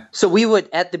life. Yeah. So we would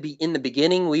in the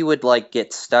beginning we would like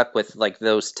get stuck with like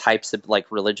those types of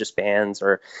like religious bands,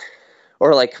 or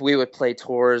like we would play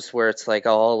tours where it's like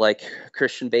all like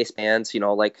Christian based bands,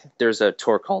 like there's a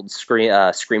tour called Scream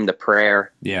the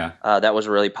Prayer. Yeah. That was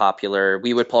really popular.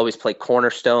 We would always play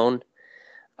Cornerstone,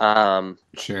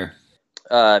 Sure.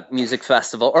 music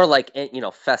festival, or like,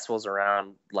 festivals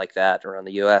around like that around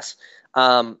the US.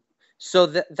 So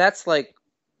that's like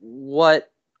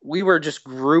what we were just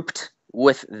grouped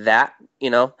with that.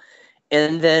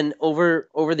 And then over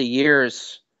the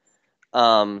years,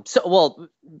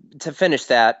 to finish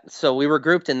that, so we were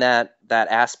grouped in that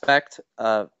aspect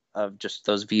of just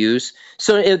those views.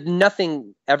 So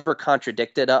nothing ever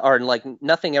contradicted, or like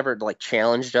nothing ever like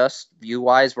challenged us view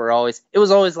wise. It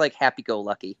was always like happy go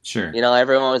lucky. Sure.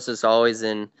 Everyone was just always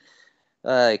in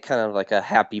kind of like a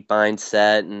happy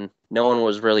mindset, and no one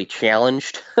was really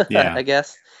challenged, Yeah. I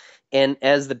guess. And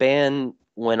as the band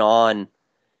went on,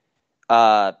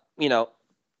 uh, you know,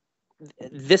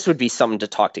 this would be something to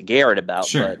talk to Garrett about,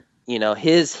 Sure. but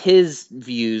his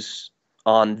views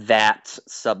on that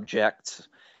subject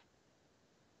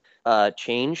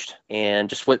changed, and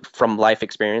just from life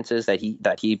experiences that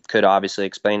he could obviously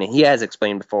explain, and he has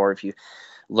explained before if you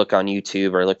look on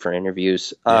YouTube or look for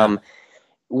interviews. Yeah.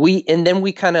 We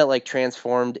kind of like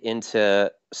transformed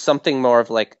into something more of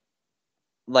like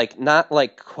not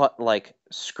like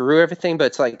screw everything,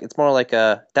 but it's more like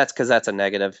that's because that's a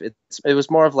negative. It was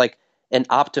more of like an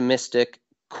optimistic,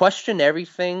 question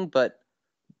everything but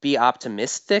be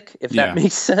optimistic, if that Yeah.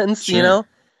 makes sense. Sure.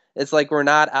 It's like we're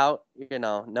not out,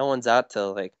 no one's out to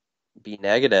like be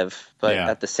negative, but Yeah.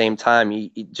 at the same time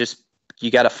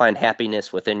you got to find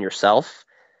happiness within yourself,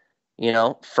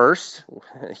 first.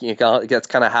 That's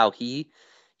kind of how he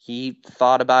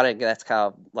thought about it. That's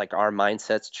how like our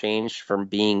mindsets changed from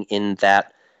being in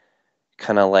that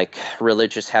kind of like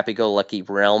religious happy-go-lucky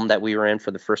realm that we were in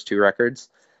for the first two records.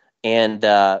 And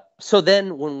so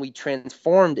then when we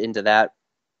transformed into that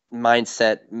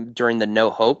mindset during the No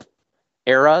Hope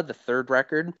era, the third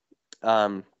record,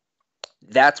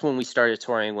 that's when we started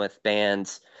touring with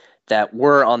bands that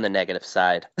were on the negative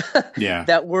side.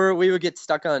 Yeah. We would get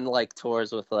stuck on like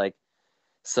tours with like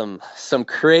some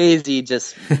crazy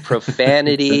just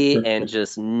profanity and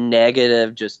just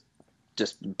negative, just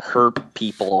hurt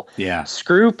people. Yeah.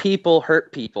 Screw people,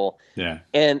 hurt people. Yeah.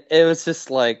 And it was just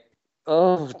like,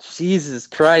 oh Jesus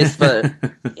Christ. But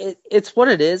it's what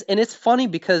it is. And it's funny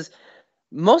because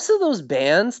most of those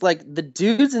bands, like the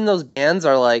dudes in those bands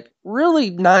are like really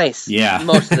nice. Yeah.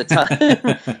 Most of the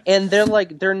time. And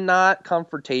they're not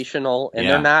confrontational, and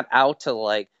Yeah. they're not out to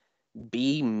like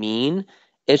be mean.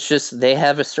 It's just they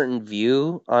have a certain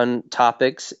view on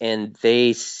topics, and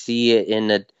they see it in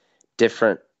a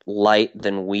different light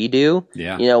than we do.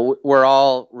 Yeah. We're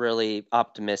all really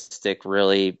optimistic,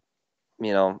 really,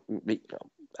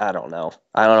 I don't know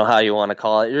how you want to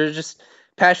call it. You're just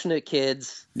passionate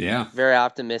kids, Yeah. very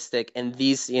optimistic, and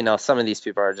these, some of these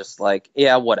people are just like,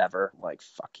 yeah, whatever, like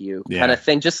fuck you, Yeah. kind of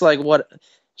thing. Just like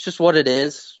it's just what it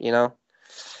is.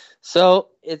 So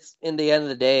it's, in the end of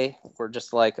the day, we're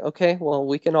just like, okay, well,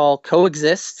 we can all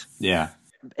coexist. Yeah.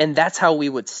 And that's how we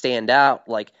would stand out.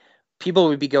 Like people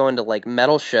would be going to like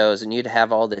metal shows, and you'd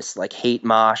have all this like hate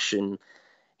mosh and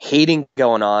hating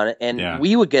going on. And Yeah.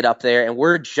 we would get up there and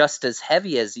we're just as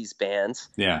heavy as these bands,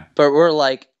 Yeah. but we're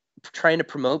like trying to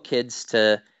promote kids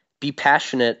to be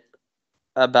passionate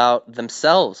about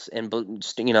themselves, and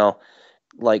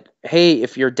like, hey,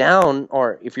 if you're down,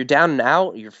 or if you're down and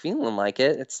out, you're feeling like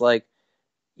it, it's like,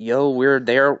 yo, we're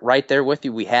there, right there with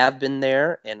you. We have been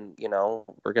there, and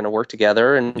we're going to work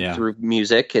together, and Yeah. through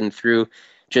music and through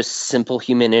just simple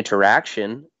human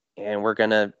interaction, and we're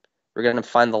gonna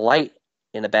find the light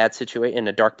in a bad situation, in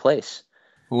a dark place.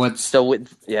 What's So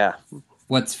yeah,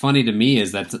 what's funny to me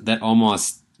is that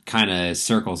almost kind of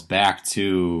circles back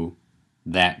to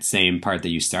that same part that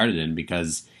you started in,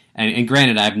 because and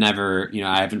granted, I've never,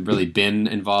 I haven't really been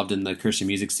involved in the Christian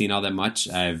music scene all that much.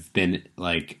 I've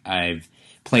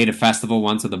played a festival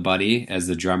once with a buddy as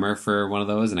the drummer for one of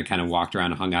those, and I kind of walked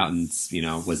around and hung out and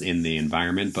was in the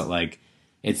environment. But like,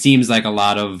 it seems like a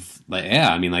lot of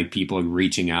like people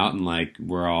reaching out, and like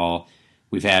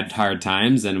we've had hard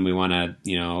times and we want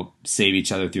to save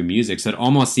each other through music. So it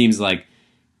almost seems like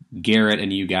Garrett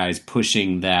and you guys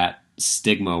pushing that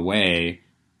stigma away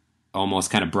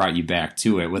almost kind of brought you back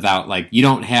to it, without, like, you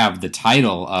don't have the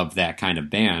title of that kind of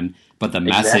band, but the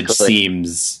message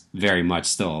seems very much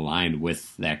still aligned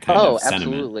with that kind of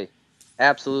sentiment.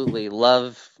 Absolutely.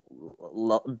 Love.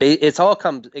 It all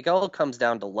comes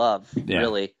down to love,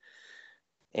 really.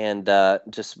 And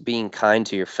just being kind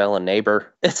to your fellow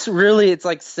neighbor. It's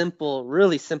like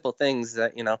really simple things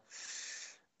that,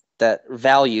 that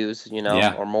values,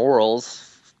 or morals.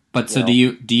 But so do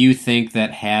you think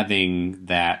that having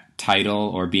that title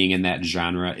or being in that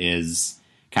genre is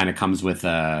kind of comes with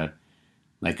a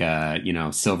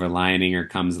silver lining, or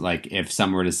comes, like, if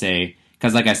someone were to say,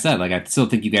 because like I said, like, I still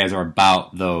think you guys are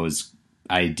about those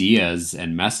ideas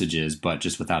and messages, but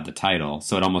just without the title.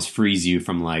 So it almost frees you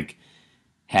from, like,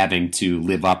 having to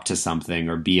live up to something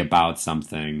or be about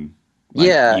something.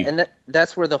 Like, and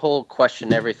that's where the whole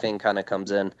question everything kind of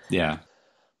comes in. Yeah.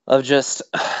 Of just,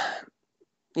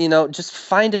 just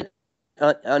find it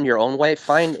on your own way.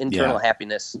 Find internal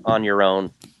happiness on your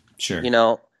own. Sure.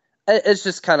 It's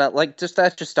just kind of like,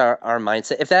 that's just our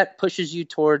mindset. If that pushes you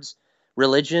towards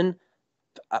religion,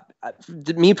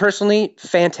 me personally,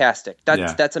 fantastic.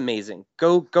 That's amazing.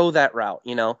 Go that route.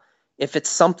 If it's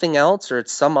something else or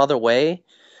it's some other way,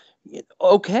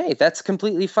 okay, that's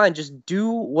completely fine. Just do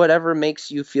whatever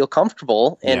makes you feel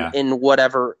comfortable, and in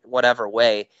whatever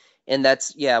way. And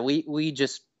that's we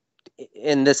just,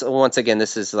 in this, once again,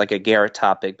 this is like a Garrett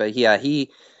topic, but he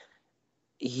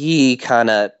kind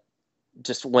of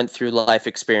just went through life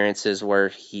experiences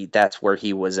where that's where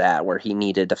he was at, where he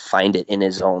needed to find it in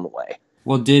his own way.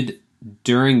 Well,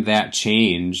 during that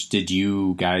change, did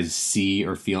you guys see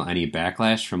or feel any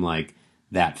backlash from, like,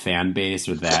 that fan base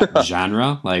or that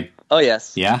genre? Like, oh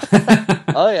yes, yeah,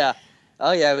 oh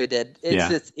yeah, we did.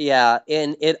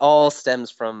 And it all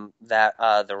stems from that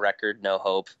the record No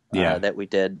Hope that we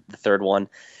did, the third one.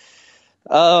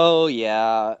 Oh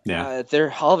yeah.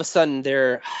 There, all of a sudden,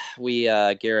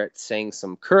 Garrett sang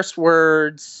some curse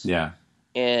words. Yeah.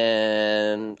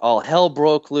 And all hell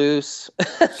broke loose.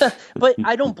 But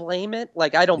I don't blame it.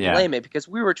 Like, I don't blame it, because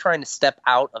we were trying to step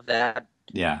out of that.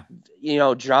 Yeah.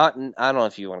 John, I don't know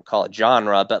if you want to call it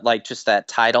genre, but like just that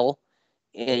title,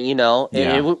 and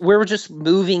we were just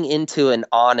moving into an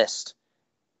honest.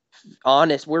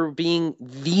 We're being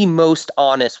the most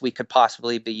honest we could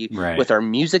possibly be with our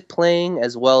music playing,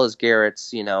 as well as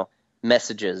Garrett's,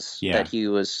 messages that he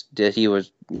was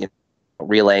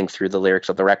relaying through the lyrics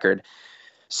of the record.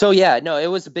 So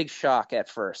it was a big shock at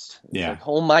first. It's like,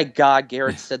 oh my God,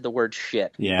 Garrett said the word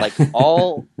shit. Yeah. Like,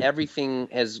 everything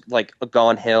has, like,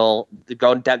 gone downhill.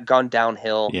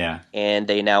 Yeah. And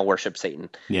they now worship Satan.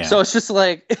 Yeah. So it's just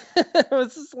like,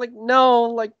 no,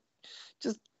 like,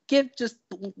 just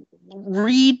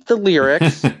read the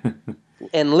lyrics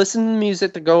and listen to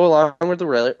music to go along with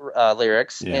the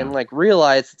lyrics, and like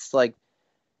realize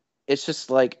it's just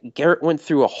like Garrett went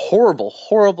through a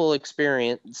horrible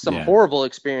experience, horrible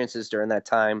experiences during that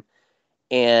time.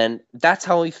 And that's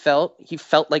how he felt. He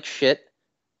felt like shit.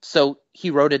 So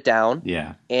he wrote it down.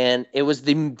 Yeah. And it was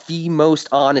the most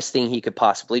honest thing he could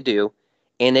possibly do.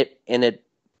 And it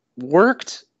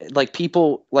worked. Like,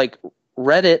 people like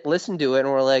read it, listened to it, and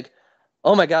were like,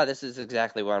 oh my God, this is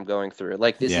exactly what I'm going through.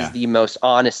 Like, this is the most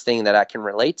honest thing that I can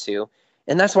relate to.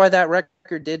 And that's why that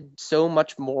record did so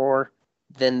much more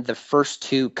than the first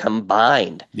two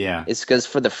combined. Yeah. It's because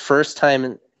for the first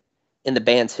time in the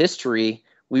band's history,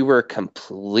 we were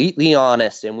completely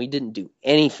honest, and we didn't do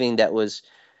anything that was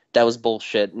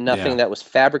bullshit. Nothing that was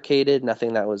fabricated,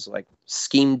 nothing that was like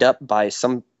schemed up by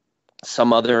some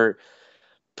other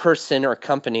person or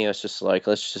company. It was just like,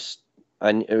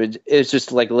 it was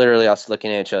just like literally us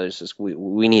looking at each other. It's just,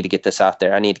 we need to get this out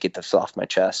there. I need to get this off my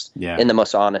chest in the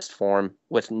most honest form,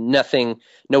 with nothing,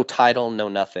 no title, no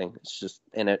nothing. It's just,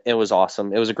 and it was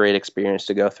awesome. It was a great experience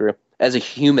to go through as a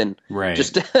human, right?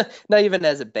 Just not even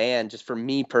as a band. Just for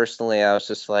me personally, I was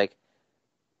just like,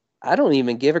 I don't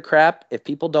even give a crap if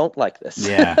people don't like this.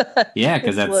 Yeah,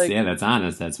 because that's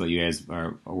honest. That's what you guys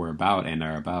were about and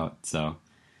are about. So.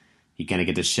 you kind of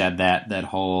get to shed that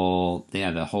whole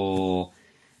the whole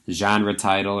genre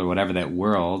title or whatever, that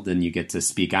world, and you get to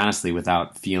speak honestly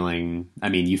without feeling, I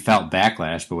mean, you felt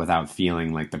backlash, but without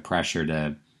feeling like the pressure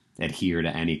to adhere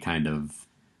to any kind of,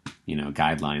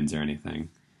 guidelines or anything.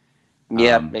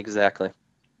 Yeah, exactly.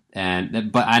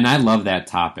 And I love that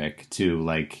topic too.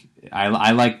 Like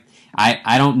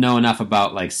I don't know enough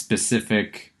about like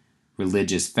specific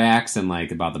religious facts and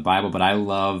like about the Bible, but I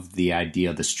love the idea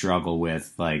of the struggle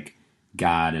with like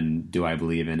God and do I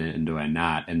believe in it and do I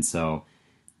not? And so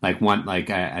I don't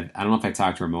know if I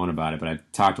talked to Ramon about it, but I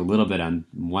talked a little bit on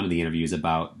one of the interviews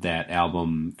about that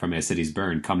album from As Cities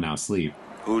Burn, Come Now Sleep.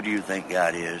 Who do you think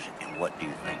God is, and what do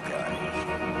you think God is?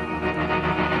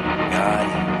 God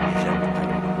is everything.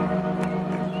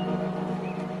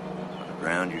 From the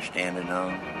ground you're standing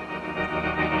on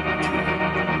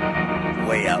to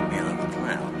way out beyond the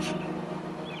clouds.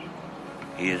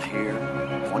 He is here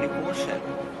 24/7.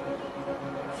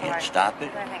 Can't stop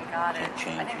it. I think God is.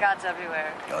 Change I think God's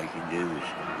everywhere. All you can do is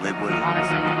live with it.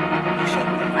 Honestly.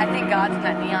 I think God's in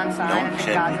that neon sign. I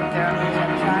think God's up there on the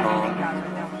other side. I think God's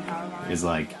right there on the power line. Is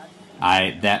like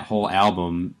that whole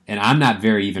album, and I'm not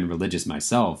very even religious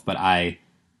myself, but I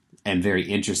am very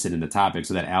interested in the topic.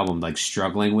 So that album, like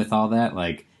struggling with all that,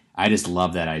 like I just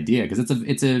love that idea because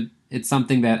it's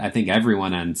something that I think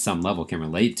everyone on some level can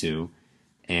relate to,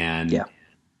 and yeah.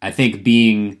 I think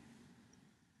being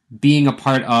a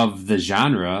part of the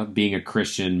genre, being a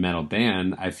Christian metal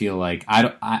band, I feel like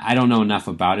I don't know enough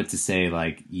about it to say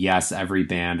like yes, every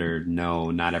band, or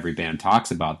no, not every band talks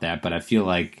about that. But I feel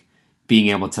like being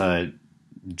able to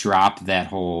drop that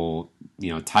whole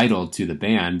title to the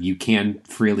band, you can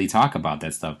freely talk about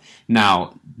that stuff.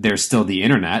 Now there's still the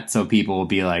internet, so people will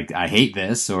be like, I hate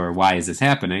this, or why is this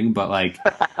happening? But like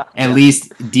at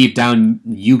least deep down,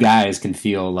 you guys can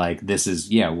feel like this is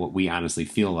what we honestly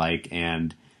feel like,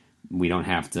 and we don't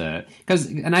have to,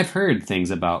 and I've heard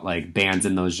things about like bands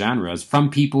in those genres from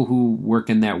people who work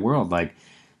in that world. Like,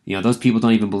 those people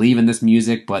don't even believe in this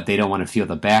music, but they don't want to feel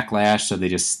the backlash. So they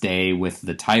just stay with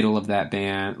the title of that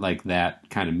band, like that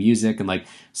kind of music. And like,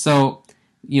 so,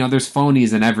 there's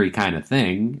phonies in every kind of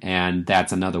thing. And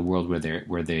that's another world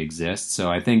where they exist.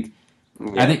 So I think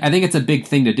it's a big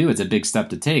thing to do. It's a big step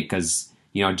to take. 'Cause,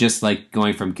 just like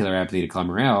going from Killer Apathy to Club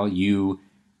Morale, you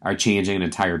are changing an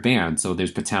entire band, so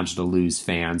there's potential to lose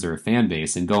fans or a fan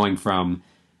base. And going from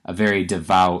a very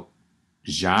devout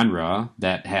genre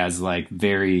that has like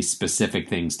very specific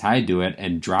things tied to it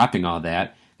and dropping all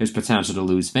that, there's potential to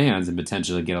lose fans and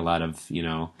potential to get a lot of,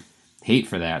 hate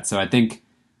for that. So I think,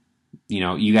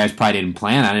 you guys probably didn't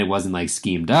plan on it. It wasn't like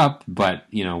schemed up, but,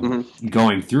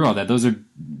 going through all that, those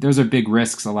are big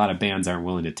risks a lot of bands aren't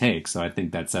willing to take. So I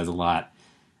think that says a lot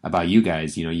about you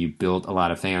guys. You built a lot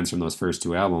of fans from those first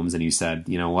two albums, and you said,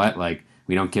 you know what, like,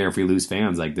 we don't care if we lose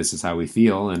fans, like, this is how we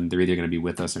feel, and they're either going to be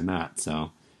with us or not.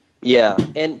 So yeah,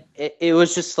 and it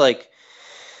was just like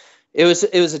it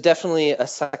was definitely a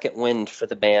second wind for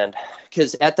the band,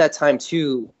 because at that time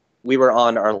too, we were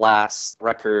on our last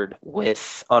record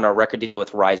on our record deal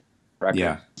with Rise Records.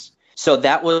 Yeah. So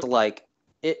that was like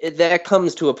that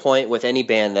comes to a point with any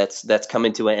band that's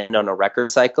coming to an end on a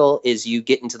record cycle, is you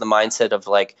get into the mindset of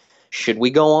like, should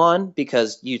we go on?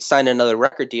 Because you sign another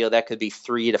record deal that could be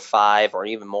 3 to 5 or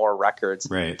even more records.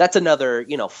 Right. That's another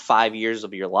 5 years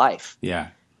of your life. Yeah.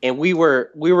 And we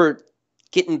were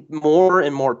getting more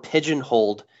and more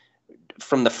pigeonholed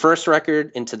from the first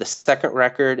record into the second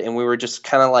record, and we were just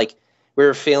kind of like, we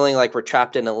were feeling like we're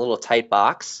trapped in a little tight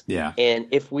box. Yeah. And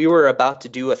if we were about to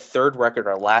do a third record,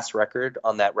 our last record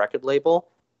on that record label,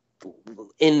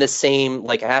 in the same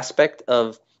like aspect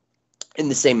of, in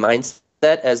the same mindset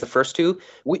as the first two,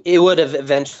 it would have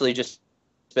eventually just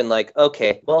been like,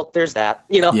 okay, well, there's that.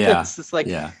 Yeah. It's just like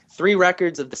 3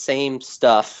 records of the same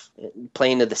stuff,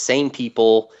 playing to the same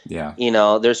people. Yeah.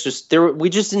 We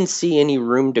just didn't see any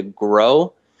room to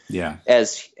grow. Yeah.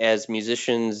 As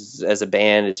musicians, as a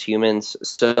band, as humans.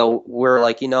 So we're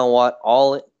like, you know what,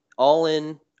 all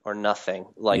in or nothing,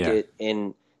 like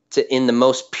in the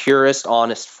most purest,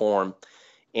 honest form.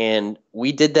 And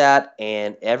we did that,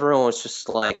 and everyone was just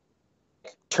like,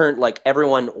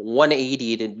 everyone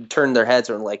 180'd and turned their heads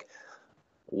and like,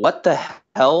 what the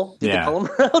hell did the Colin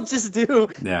Morale just do?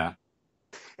 Yeah.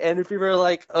 And if we were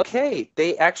like, okay,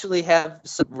 they actually have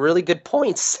some really good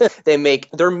points they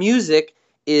make. Their music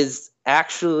is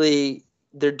actually,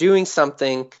 they're doing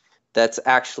something that's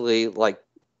actually like,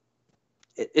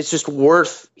 it's just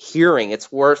worth hearing. It's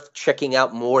worth checking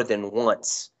out more than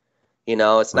once.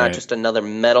 It's not just another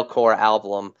metalcore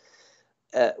album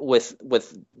with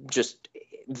just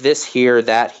this here,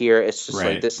 that here. It's just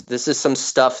like this is some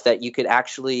stuff that you could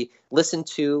actually listen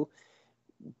to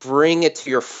bring it to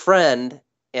your friend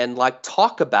and like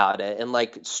talk about it and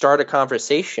like start a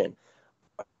conversation.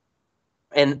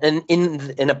 And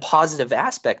in a positive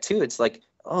aspect too. It's like,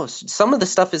 oh, some of the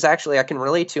stuff is actually I can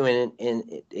relate to, and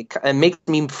it makes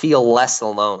me feel less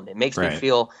alone. It makes me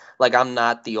feel like I'm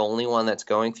not the only one that's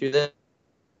going through this.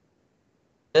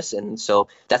 And so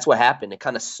that's what happened. It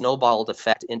kind of snowballed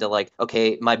effect into like,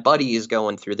 okay, my buddy is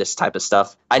going through this type of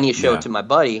stuff. I need to show it to my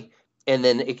buddy. And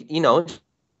then, it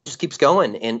just keeps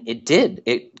going. And it did.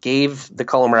 It gave the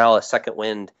Color Morale a second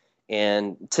wind.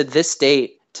 And to this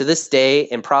day,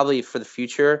 and probably for the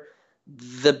future,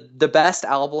 the best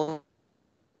album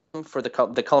for the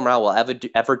Color Morale will ever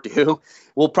do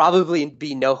will probably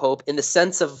be No Hope, in the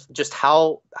sense of just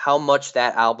how much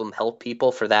that album helped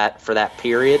people for that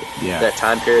period, that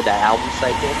time period, that album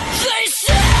cycle. They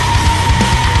say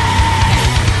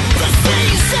the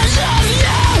things that love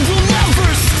you will never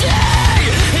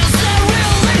stay. Is that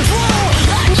really true?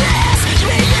 I guess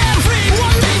me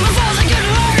everyone leave before they can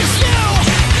hurt you.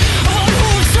 On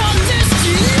who's on this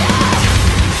to you?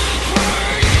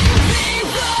 Hurting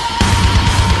people.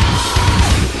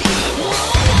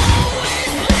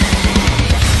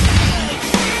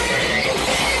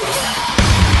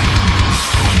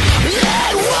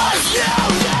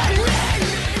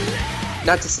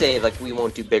 Not to say like we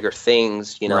won't do bigger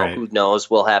things, who knows?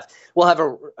 We'll have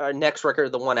our next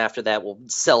record, the one after that will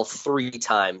sell 3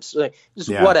 times. Just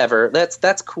whatever.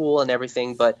 That's cool and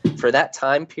everything, but for that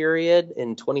time period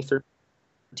in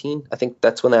 2013, I think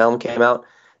that's when the album came out.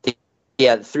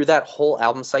 Through that whole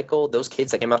album cycle, those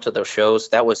kids that came out to those shows,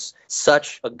 that was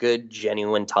such a good,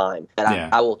 genuine time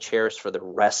that I will cherish for the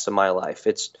rest of my life.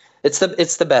 It's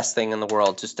the best thing in the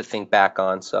world just to think back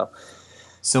on. So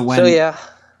when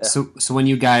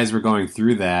you guys were going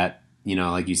through that,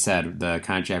 like you said, the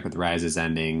contract with Rise is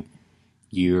ending,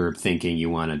 you're thinking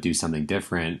you want to do something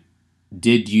different.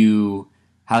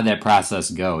 How did that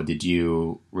process go? Did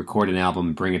you record an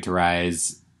album, bring it to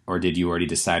Rise? Or did you already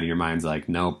decide in your minds, like,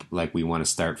 nope, like we want to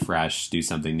start fresh, do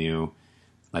something new?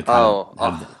 Like,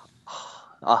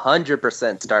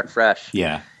 100% start fresh.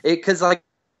 Yeah, because like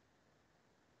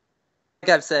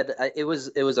I've said, it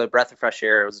was a breath of fresh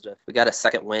air. We got a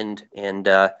second wind, and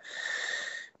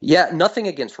nothing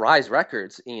against Rise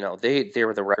Records. They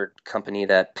were the record company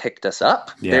that picked us up.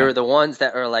 Yeah. They were the ones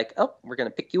that were like, oh, we're going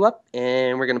to pick you up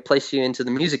and we're going to place you into the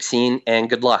music scene, and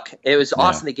good luck. It was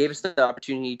awesome. They gave us the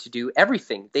opportunity to do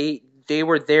everything. They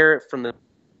were there from the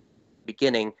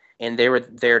beginning, and they were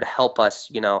there to help us,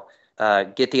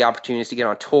 get the opportunities to get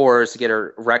on tours, to get a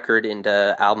record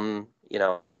into album,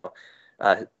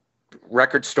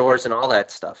 record stores and all that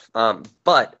stuff.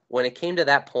 But when it came to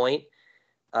that point,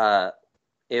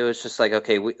 it was just like,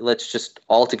 okay, let's just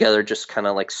all together just kind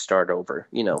of like start over,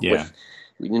 with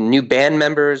new band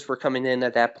members were coming in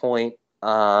at that point.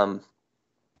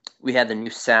 We had the new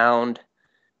sound.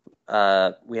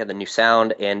 And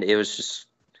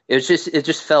it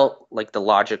just felt like the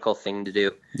logical thing to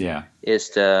do. Yeah.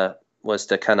 Was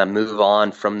to kind of move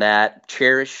on from that,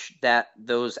 cherish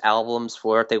those albums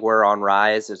for what they were on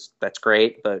Rise. That's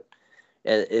great, but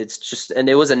it's just, and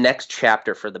it was a next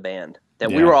chapter for the band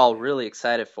that we were all really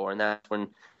excited for, and that's when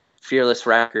Fearless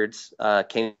Records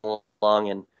came along,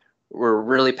 and we're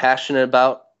really passionate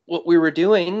about what we were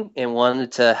doing and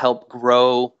wanted to help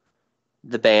grow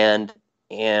the band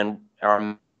and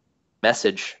our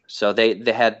message. So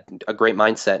they had a great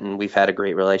mindset, and we've had a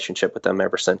great relationship with them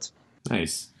ever since.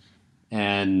 Nice.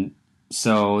 And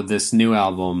so this new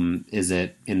album, is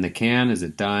it in the can? Is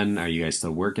it done? Are you guys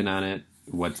still working on it?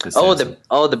 What's the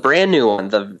the brand new one,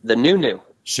 the new.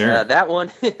 Sure. That one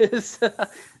is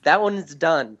is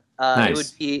done.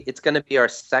 Nice. It's going to be our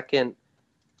second.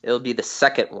 It'll be the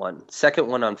second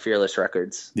one on Fearless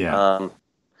Records. Yeah.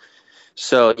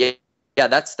 So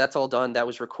that's all done. That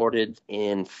was recorded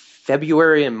in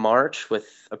February and March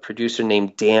with a producer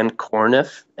named Dan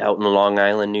Corniff out in Long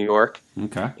Island, New York.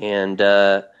 Okay. And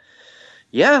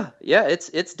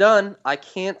it's done. I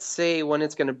can't say when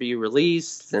it's going to be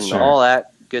released and all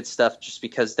that good stuff, just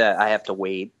because that I have to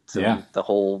wait. So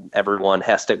everyone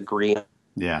has to agree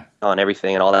on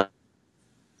everything and all that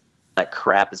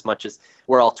crap, as much as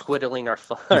we're all twiddling our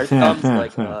thumbs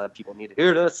like people need to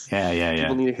hear this.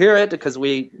 People need to hear it, because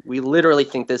we literally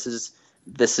think this is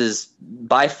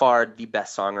by far the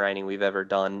best songwriting we've ever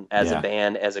done as a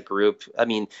band, as a group. I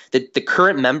mean, the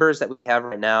current members that we have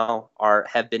right now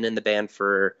have been in the band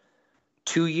for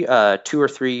 2 or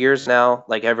 3 years now.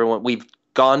 Like everyone, we've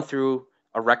gone through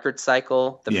a record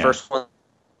cycle. The first one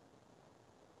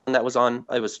that was on,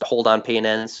 it was Hold On, Pain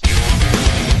Ends.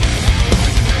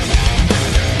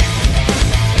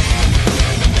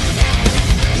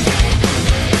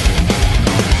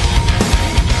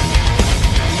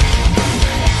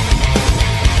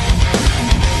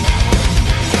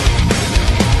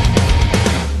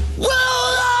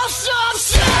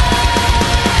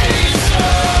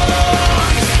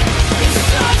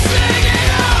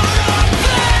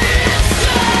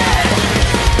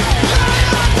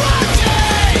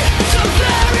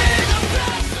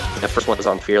 one's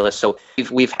on Fearless. So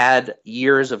we've had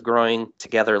years of growing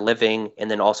together, living, and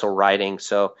then also writing.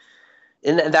 So,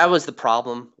 and that was the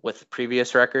problem with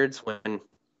previous records. When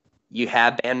you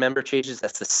have band member changes,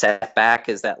 that's the setback,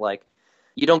 is that like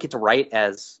you don't get to write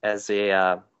as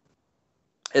a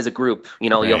group.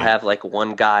 You'll have like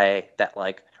one guy that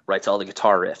like writes all the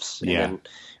guitar riffs, and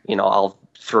then I'll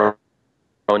throw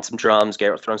in some drums,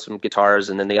 throw in some guitars,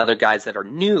 and then the other guys that are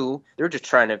new, they're just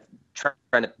trying to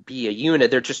be a unit.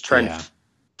 They're just trying to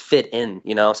fit in,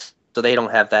 so they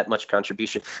don't have that much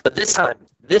contribution. But this time,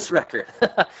 this record,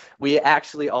 we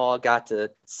actually all got to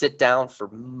sit down for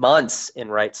months and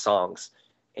write songs,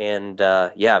 and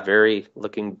very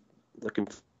looking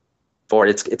forward.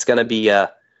 It's gonna be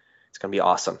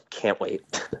awesome. Can't wait.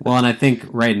 Well, and I think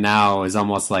right now is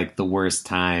almost like the worst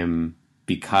time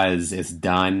because it's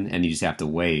done and you just have to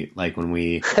wait. Like when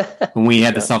we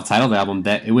had the self-titled album,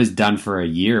 that it was done for a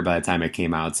year by the time it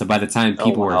came out. So by the time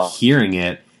people were hearing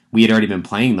it, we had already been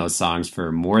playing those songs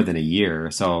for more than a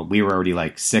year. So we were already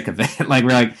like sick of it. Like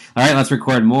we're like, all right, let's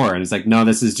record more. And it's like, no,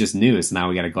 this is just new. So now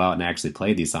we got to go out and actually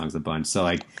play these songs a bunch. So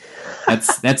like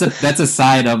that's a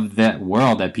side of that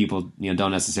world that people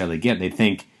don't necessarily get. They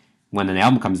think when an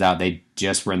album comes out, they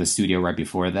just were in the studio right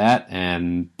before that,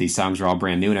 and these songs are all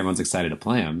brand new, and everyone's excited to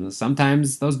play them.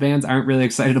 Sometimes those bands aren't really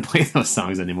excited to play those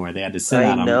songs anymore. They had to sit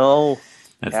on them. I know.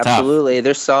 That's absolutely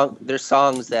tough. There's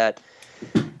songs that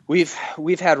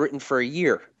we've had written for a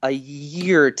year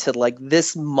to like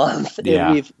this month,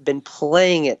 and we've been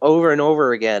playing it over and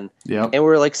over again. Yep. And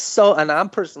we're like and I'm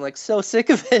personally like so sick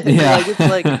of it. Yeah. Like it's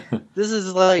like this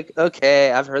is like,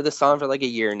 okay, I've heard the song for like a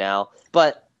year now,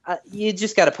 but you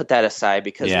just got to put that aside,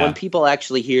 because when people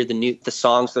actually hear the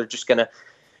songs, they're just gonna,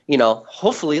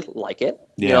 hopefully like it,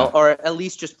 or at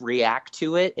least just react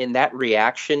to it, and that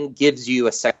reaction gives you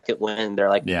a second win. They're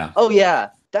like, oh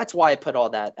yeah, that's why I put all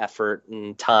that effort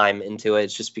and time into it.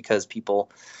 It's just because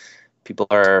people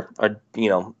are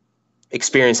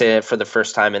experiencing it for the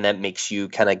first time, and that makes you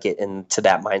kind of get into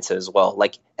that mindset as well,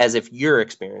 like as if you're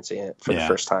experiencing it for the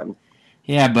first time.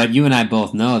 Yeah, but you and I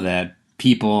both know that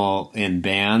people in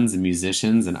bands and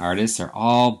musicians and artists are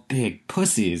all big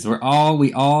pussies. We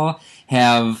all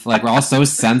have, like, we're all so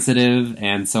sensitive,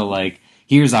 and so, like,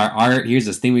 here's our art, here's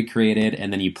this thing we created,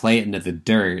 and then you play it into the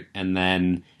dirt, and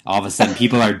then all of a sudden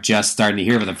people are just starting to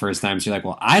hear it for the first time, so you're like,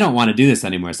 well, I don't want to do this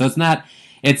anymore. So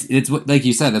it's like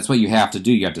you said, that's what you have to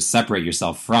do. You have to separate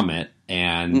yourself from it,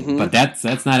 and but that's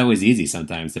not always easy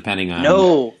sometimes, depending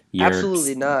on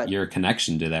absolutely not, your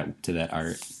connection to that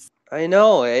art. I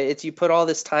know, it's you put all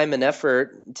this time and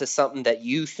effort to something that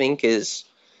you think is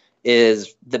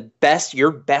the best,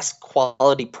 your best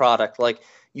quality product. Like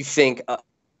you think,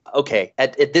 okay,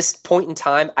 at this point in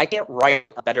time, I can't write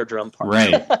a better drum part.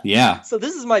 Right. Yeah. So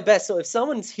this is my best. So if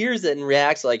someone hears it and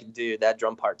reacts like, dude, that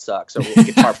drum part sucks, or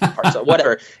guitar part sucks,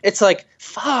 whatever, it's like,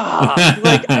 fuck,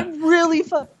 like I really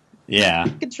yeah, I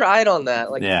could try it on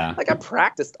that. Like, like I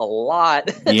practiced a lot.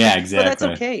 Yeah, exactly. But that's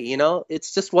okay.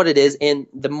 It's just what it is. And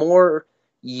the more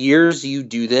years you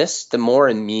do this, the more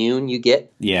immune you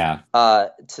get. Yeah.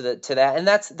 To that, and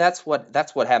that's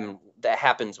what happened. That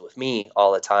happens with me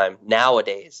all the time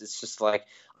nowadays. It's just like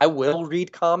I will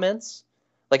read comments,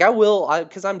 like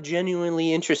because I'm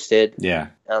genuinely interested. Yeah.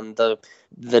 On the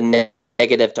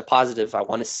negative to positive, I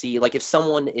want to see, like, if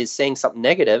someone is saying something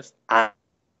negative,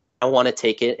 I want to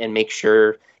take it and make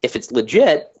sure if it's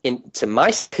legit to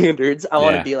my standards. I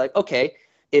want to be like, okay,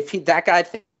 if that guy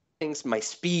thinks my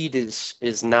speed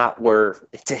is not where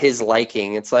to his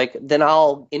liking, it's like, then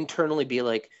I'll internally be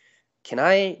like, can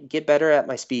I get better at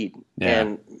my speed? Yeah.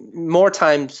 And more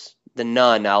times than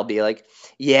none, I'll be like,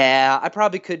 yeah, I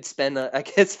probably could spend,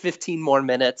 15 more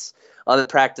minutes on the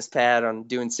practice pad on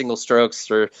doing single strokes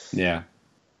or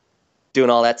doing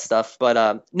all that stuff.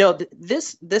 But no,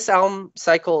 this album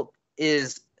cycle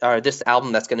this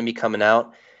album that's going to be coming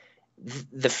out,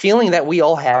 the feeling that we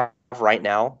all have right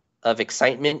now of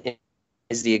excitement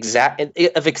is the exact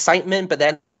of excitement, but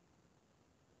then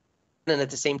at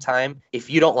the same time, if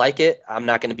you don't like it, I'm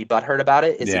not going to be butthurt about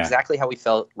it. It's exactly how we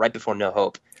felt right before No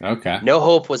Hope. Okay. No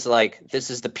Hope was like, this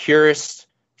is the purest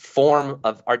form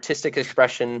of artistic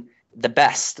expression, the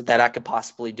best that I could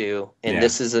possibly do. And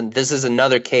this is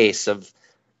another case of,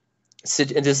 this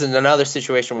is another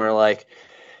situation where, like,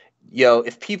 yo,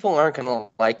 if people aren't going to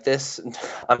like this,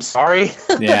 I'm sorry.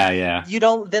 Yeah. You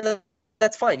don't, then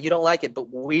that's fine. You don't like it,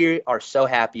 but we are so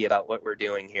happy about what we're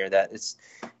doing here that it's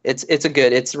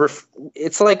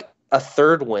like a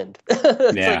third wind.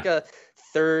 It's like a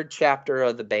third chapter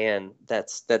of the band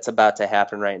that's about to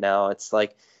happen right now. It's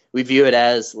like, we view it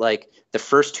as like the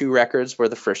first two records were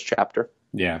the first chapter.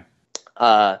 Yeah.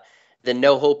 then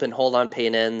No Hope and Hold On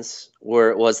Pain Ends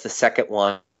was the second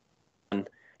one,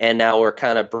 and now we're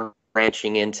kind of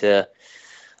branching into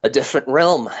a different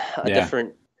realm,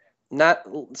 different, not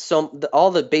so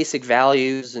all the basic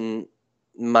values and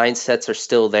mindsets are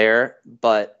still there,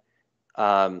 but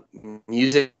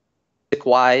music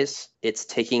wise, it's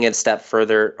taking it a step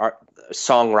further,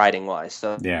 songwriting wise.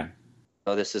 So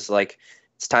this is like,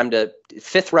 it's time to,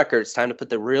 fifth record, it's time to put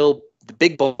the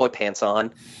big boy pants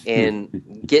on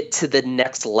and get to the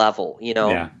next level,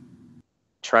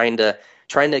 trying to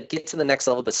get to the next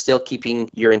level, but still keeping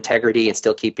your integrity and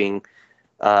still keeping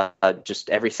just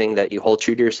everything that you hold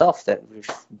true to yourself that we've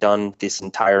done this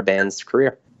entire band's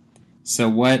career. So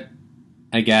what,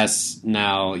 I guess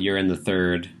now you're in the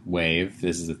third wave.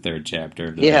 This is the third chapter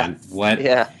of the band.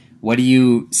 What do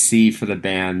you see for the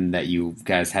band that you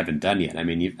guys haven't done yet? I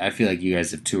mean, I feel like you guys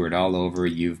have toured all over.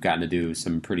 You've gotten to do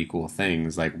some pretty cool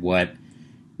things. Like what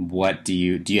do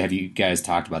you have you guys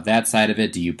talked about that side of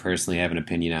it? Do you personally have an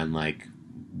opinion on like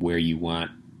where you want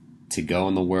to go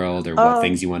in the world or what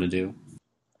things you want to do?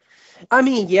 I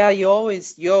mean, yeah, you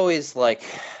always like,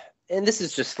 and this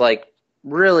is just like,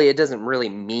 really, it doesn't really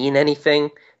mean anything.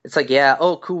 It's like, yeah,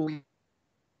 oh, cool. We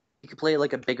could play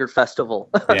like a bigger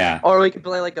festival, or we could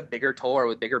play like a bigger tour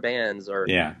with bigger bands, or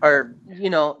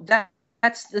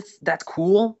that's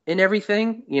cool and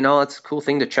everything. It's a cool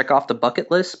thing to check off the bucket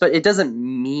list, but it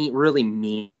doesn't really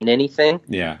mean anything.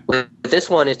 Yeah. With this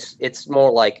one, it's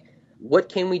more like, what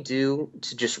can we do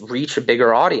to just reach a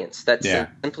bigger audience? That's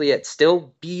simply it.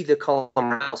 Still be the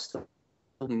Colorado, still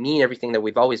mean everything that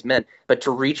we've always meant, but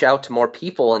to reach out to more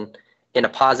people and in a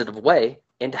positive way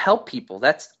and to help people.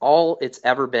 That's all it's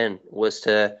ever been, was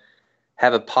to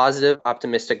have a positive,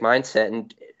 optimistic mindset,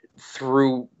 and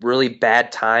through really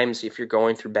bad times, if you're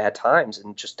going through bad times,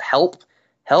 and just help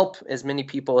as many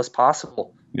people as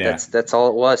possible. That's all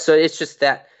it was. So it's just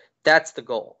that's the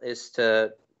goal, is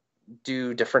to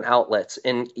do different outlets.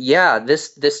 And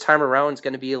this time around is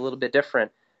going to be a little bit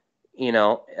different.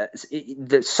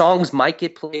 The songs might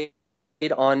get played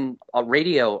on a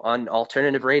radio, on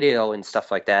alternative radio and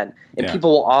stuff like that, and people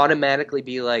will automatically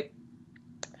be like,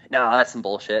 "No, that's some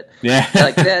bullshit." Yeah,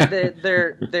 like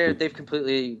they've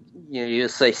completely, you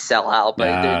say sell out,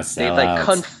 but they've like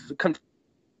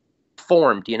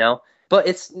conformed, But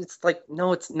it's like,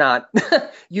 no, it's not.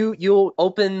 You'll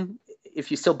open, if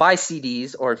you still buy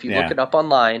CDs, or if you look it up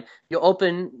online, you'll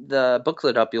open the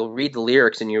booklet up, you'll read the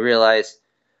lyrics, and you realize,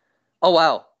 oh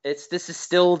wow, this is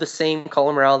still the same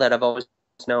Colin Morale that I've always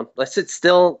known. It's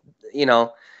still,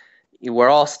 we're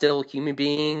all still human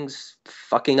beings,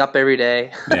 fucking up every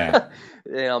day,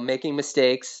 making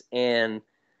mistakes, and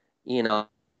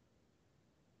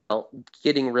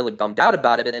getting really bummed out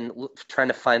about it, and trying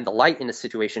to find the light in the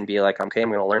situation. Be like, okay, I'm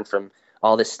going to learn from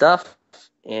all this stuff,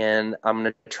 and I'm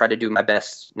going to try to do my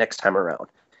best next time around.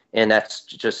 And that's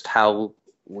just how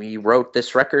we wrote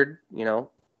this record,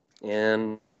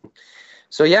 and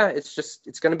so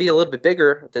it's going to be a little bit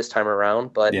bigger this time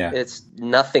around, but it's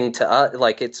nothing to us.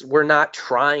 Like, we're not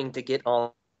trying to get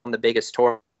on the biggest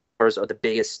tours or the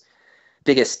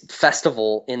biggest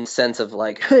festival, in the sense of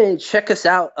like, hey, check us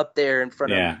out up there in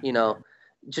front of,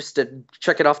 just to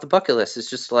check it off the bucket list. It's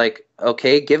just like,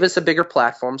 okay, give us a bigger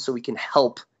platform so we can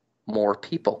help more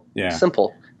people. Yeah.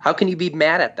 Simple. How can you be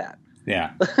mad at that?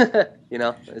 Yeah.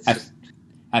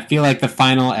 I feel like the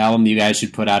final album you guys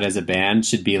should put out as a band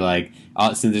should be like,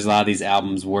 since there's a lot of these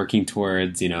albums working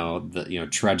towards,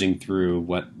 trudging through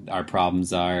what our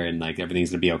problems are, and like everything's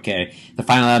gonna be okay. The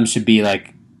final album should be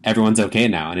like, everyone's okay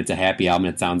now, and it's a happy album.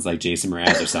 It sounds like Jason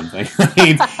Mraz or something.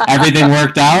 Everything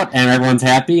worked out, and everyone's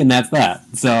happy, and that's that.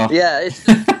 So it's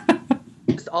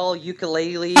just all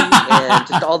ukulele and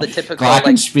just all the typical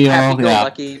glockenspiel,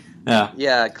 happy-go-lucky.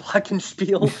 Yeah,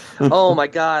 glockenspiel. Oh my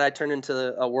God, I turned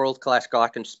into a world-class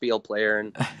glockenspiel player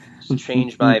and just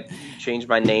change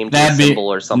my name to a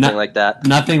symbol or something like that.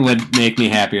 Nothing would make me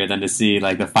happier than to see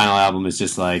like the final album is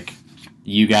just like,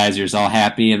 you guys are all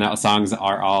happy, and the songs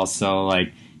are all so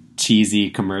like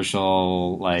cheesy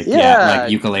commercial, like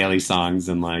ukulele songs,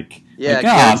 and they're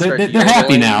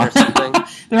happy now.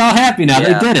 They're all happy now.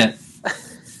 They did it.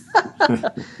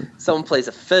 Someone plays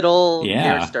a fiddle.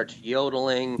 Gary starts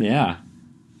yodeling. Yeah,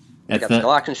 that's the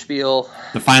glockenspiel.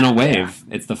 The final wave.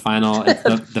 It's the final. It's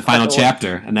the final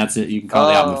chapter, and that's it. You can call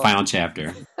the album the final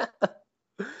chapter.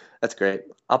 That's great.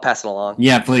 I'll pass it along.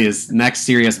 Yeah, please. Next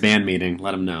serious band meeting,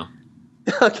 let them know.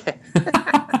 Okay.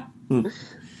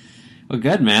 Well,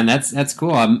 good, man. That's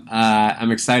cool.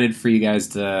 I'm excited for you guys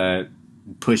to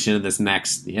push into this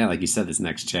next, like you said, this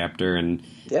next chapter, and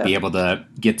be able to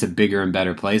get to bigger and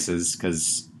better places.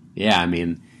 Because, I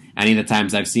mean, any of the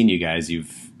times I've seen you guys,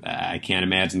 you've I can't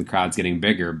imagine the crowd's getting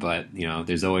bigger, but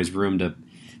there's always room to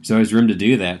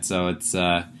do that. So it's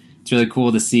really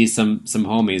cool to see some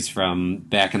homies from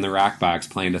back in the Rock Box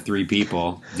playing to 3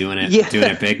 people doing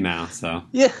it big now. So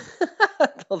yeah.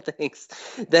 Well, thanks,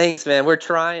 man. We're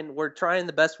trying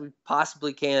the best we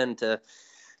possibly can to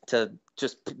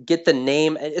just get the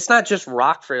name. It's not just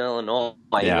Rockford, Illinois,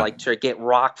 like to get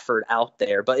Rockford out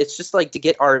there, but it's just like to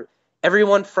get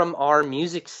everyone from our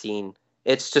music scene.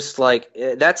 It's just like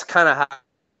that's kind of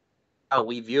how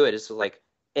we view it. Is like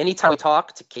anytime we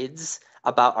talk to kids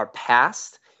about our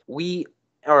past,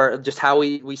 or just how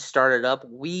we started up,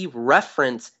 we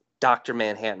reference Dr.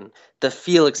 Manhattan, the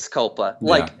Felix Copa.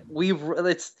 Like we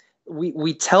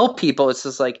tell people, it's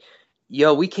just like,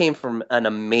 yo, we came from an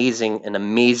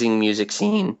amazing music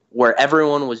scene where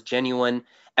everyone was genuine.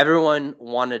 Everyone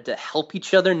wanted to help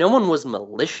each other. No one was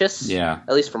malicious. Yeah.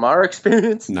 At least from our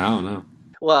experience. No.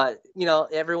 Well,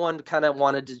 everyone kind of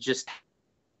wanted to just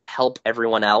help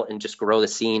everyone out and just grow the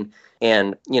scene.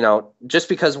 And, just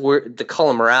because the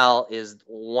Color Morale is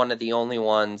one of the only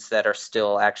ones that are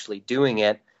still actually doing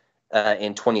it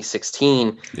in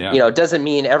 2016, doesn't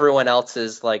mean everyone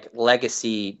else's like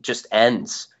legacy just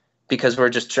ends, because we're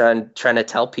just trying to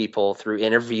tell people through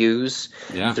interviews,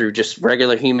 through just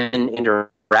regular human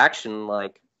interaction,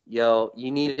 like, yo,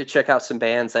 you need to check out some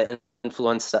bands that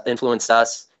influenced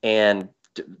us, and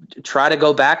try to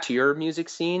go back to your music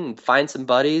scene and find some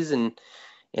buddies and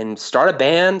start a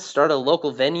band, start a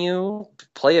local venue,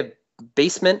 play a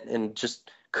basement, and just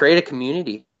create a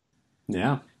community.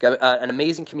 Yeah. Got an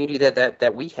amazing community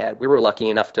that we had. We were lucky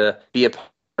enough to be a part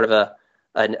of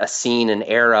a scene, an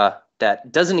era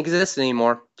that doesn't exist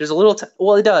anymore. There's a little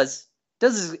well, it does.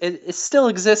 It still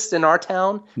exists in our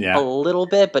town a little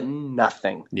bit, but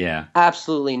nothing. Yeah.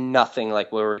 Absolutely nothing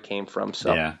like where we came from.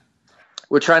 So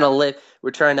we're trying to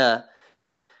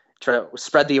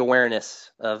spread the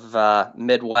awareness of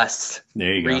Midwest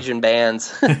region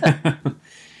bands.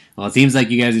 Well, it seems like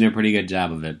you guys are doing a pretty good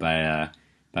job of it by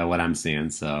what I'm seeing.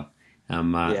 So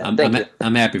I'm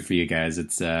happy for you guys.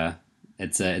 It's a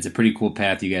pretty cool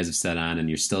path you guys have set on, and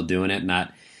you're still doing it.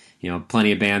 Not,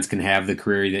 plenty of bands can have the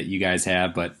career that you guys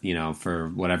have, but for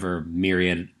whatever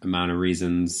myriad amount of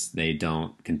reasons, they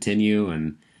don't continue.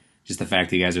 And just the fact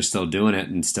that you guys are still doing it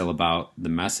and still about the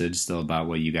message, still about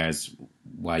why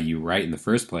you write in the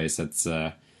first place, it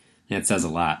says a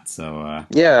lot. So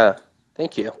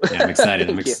thank you. Yeah, I'm excited.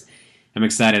 I'm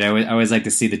excited. I always like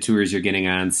to see the tours you're getting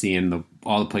on, seeing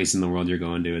all the places in the world you're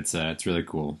going to. It's really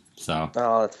cool. So.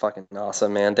 Oh, that's fucking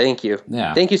awesome, man. Thank you.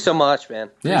 Yeah. Thank you so much, man.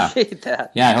 Appreciate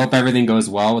that. Yeah, I hope everything goes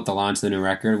well with the launch of the new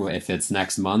record. If it's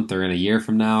next month or in a year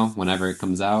from now, whenever it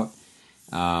comes out,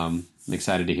 I'm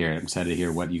excited to hear it. I'm excited to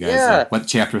hear what you guys, what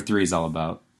Chapter 3 is all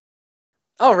about.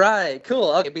 All right,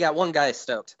 cool. Okay, we got one guy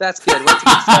stoked. That's good. Let's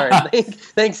get started.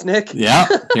 Thanks, Nick. Yeah,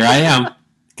 here I am.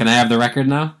 Can I have the record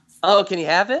now? Oh, can you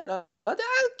have it? I can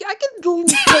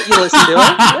let you listen to it.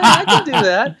 Yeah, I can do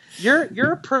that.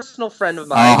 You're a personal friend of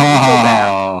mine.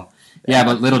 Oh, yeah,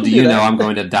 but little do you know, I'm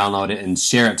going to download it and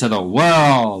share it to the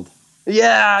world.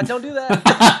 Yeah, don't do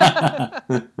that.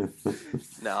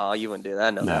 No, you wouldn't do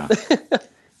that. No. That.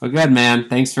 Well, good, man.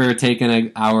 Thanks for taking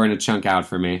an hour and a chunk out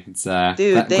for me. It's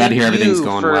Dude, glad to hear everything's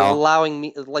going well. Thank you for allowing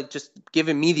me, just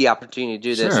giving me the opportunity to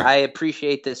do this. Sure. I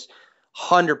appreciate this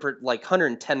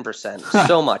 110%.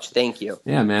 So much. Thank you.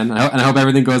 Yeah, man. I hope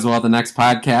everything goes well at the next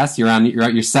podcast.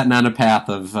 You're setting on a path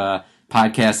of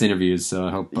podcast interviews, so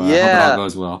I hope it all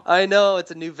goes well. I know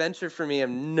it's a new venture for me.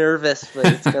 I'm nervous, but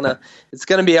it's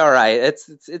gonna be all right.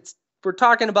 It's we're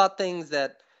talking about things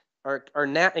that are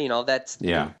that's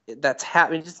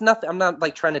happening. It's nothing. I'm not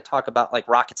like trying to talk about like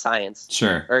rocket science,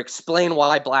 sure, or explain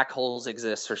why black holes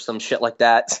exist or some shit like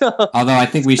that. Although I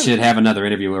think we should have another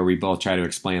interview where we both try to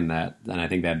explain that, and I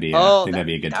think that'd be a good time. That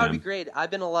would be great.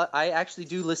 I actually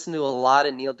do listen to a lot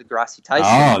of Neil deGrasse Tyson.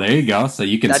 Oh, there you go. So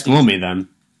you can school me then.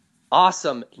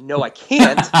 Awesome. No, I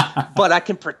can't, but I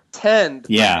can pretend.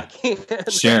 Yeah, I can.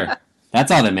 Sure.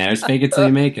 That's all that matters. Fake it till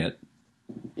you make it.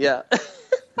 Yeah.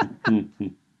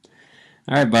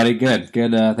 All right, buddy. Good.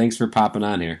 Thanks for popping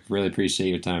on here. Really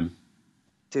appreciate your time.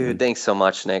 Dude, thanks so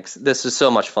much, Nick. This is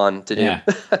so much fun to do. Yeah.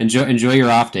 Enjoy your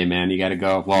off day, man. You got to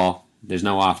go. Well, there's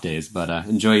no off days, but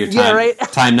enjoy your time. Yeah, right?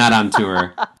 Time not on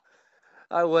tour.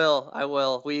 I will.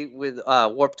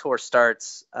 Warped Tour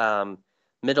starts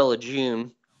middle of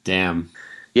June. Damn.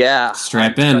 Yeah.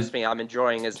 Strap in. Trust me, I'm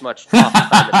enjoying as much off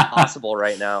time as possible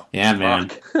right now. Yeah, man.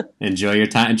 Enjoy your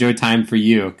time. Enjoy time for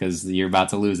you, because you're about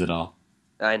to lose it all.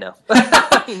 I know.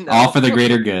 All for the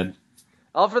greater good.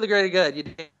 All for the greater good. You're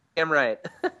damn right.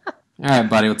 All right,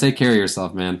 buddy. Well, take care of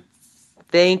yourself, man.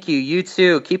 Thank you. You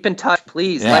too. Keep in touch,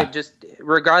 please. Yeah. Like, just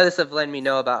regardless of letting me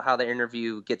know about how the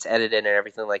interview gets edited and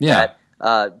everything like that,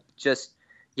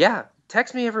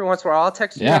 text me every once in a while. I'll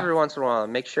text you every once in a while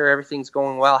and make sure everything's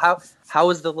going well. How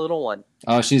is the little one?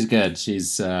 Oh, she's good.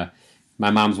 She's my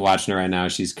mom's watching her right now.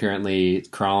 She's currently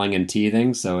crawling and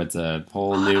teething, so it's a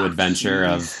whole new adventure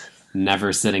of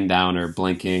never sitting down or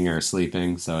blinking or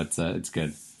sleeping. So it's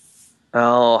good.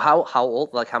 Oh, how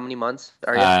old? Like how many months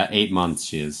are you? 8 months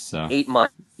she is. So 8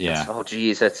 months. Yeah. Oh,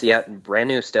 geez, that's brand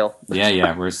new still.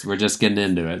 yeah. We're just getting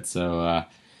into it. So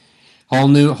whole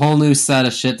new set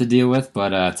of shit to deal with,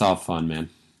 but it's all fun, man.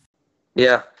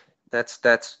 Yeah, that's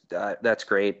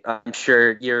great. I'm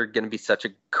sure you're gonna be such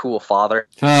a cool father.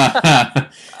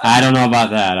 I don't know about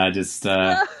that. I just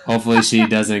hopefully she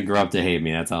doesn't grow up to hate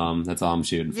me. That's all I'm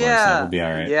shooting for. So we'll be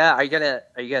all right. Yeah. Are you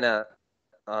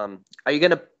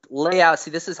gonna lay out?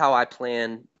 See, this is how I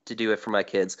plan to do it for my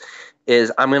kids.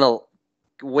 Is I'm gonna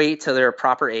wait till they're a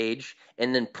proper age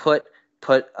and then put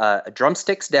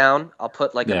drumsticks down. I'll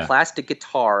put like a plastic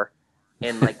guitar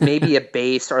and like maybe a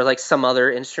bass or like some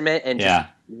other instrument and just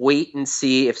wait and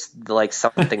see if like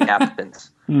something happens.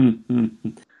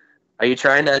 Are you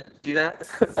trying to do that?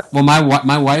 Well,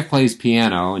 my wife plays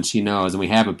piano and she knows, and we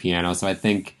have a piano, so I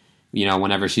think,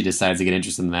 whenever she decides to get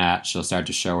interested in that, she'll start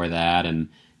to show her that. And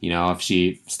if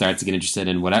she starts to get interested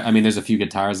in whatever, I mean, there's a few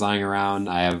guitars lying around.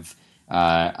 I'm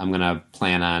gonna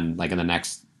plan on, like, in the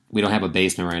next, we don't have a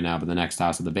basement right now, but the next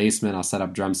house with the basement, I'll set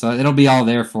up drums, so it'll be all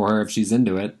there for her if she's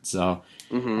into it. So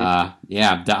I'll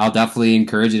definitely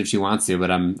encourage it if she wants to, but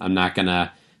I'm not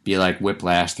gonna be like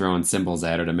Whiplash throwing cymbals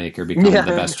at her to make her become the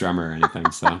best drummer or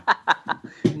anything. So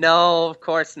no, of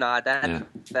course not.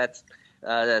 That's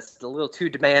a little too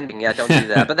demanding. Yeah, don't do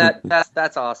that. But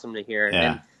that's awesome to hear.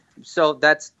 Yeah. And so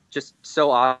that's just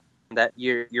so awesome that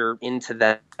you're into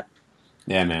that.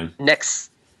 Yeah, man.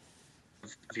 Next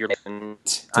of your life, and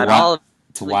it's a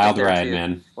wild ride,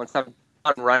 man. Once I'm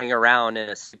running around in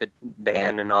a stupid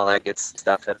band and all that good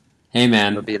stuff. Hey,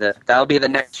 man. That'll be the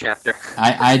next chapter.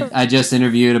 I just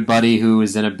interviewed a buddy who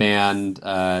was in a band,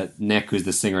 Nick, who's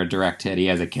the singer of Direct Hit. He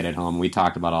has a kid at home. We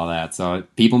talked about all that. So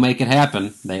people make it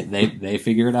happen. They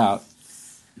figure it out.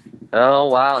 Oh,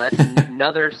 wow. That's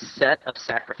another set of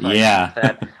sacrifices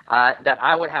that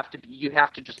I would have to, you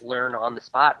have to just learn on the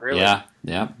spot, really.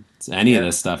 Yeah. It's any of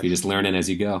this stuff. You just learn it as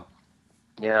you go.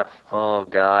 Yeah. Oh,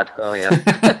 God. Oh, yeah.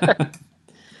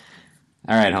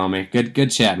 All right, homie.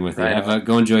 Good chatting with you.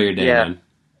 Go enjoy your day, man.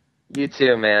 You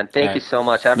too, man. Thank you so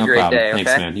much. Have a great day.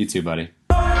 Thanks, man. You too, buddy.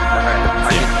 All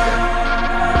right.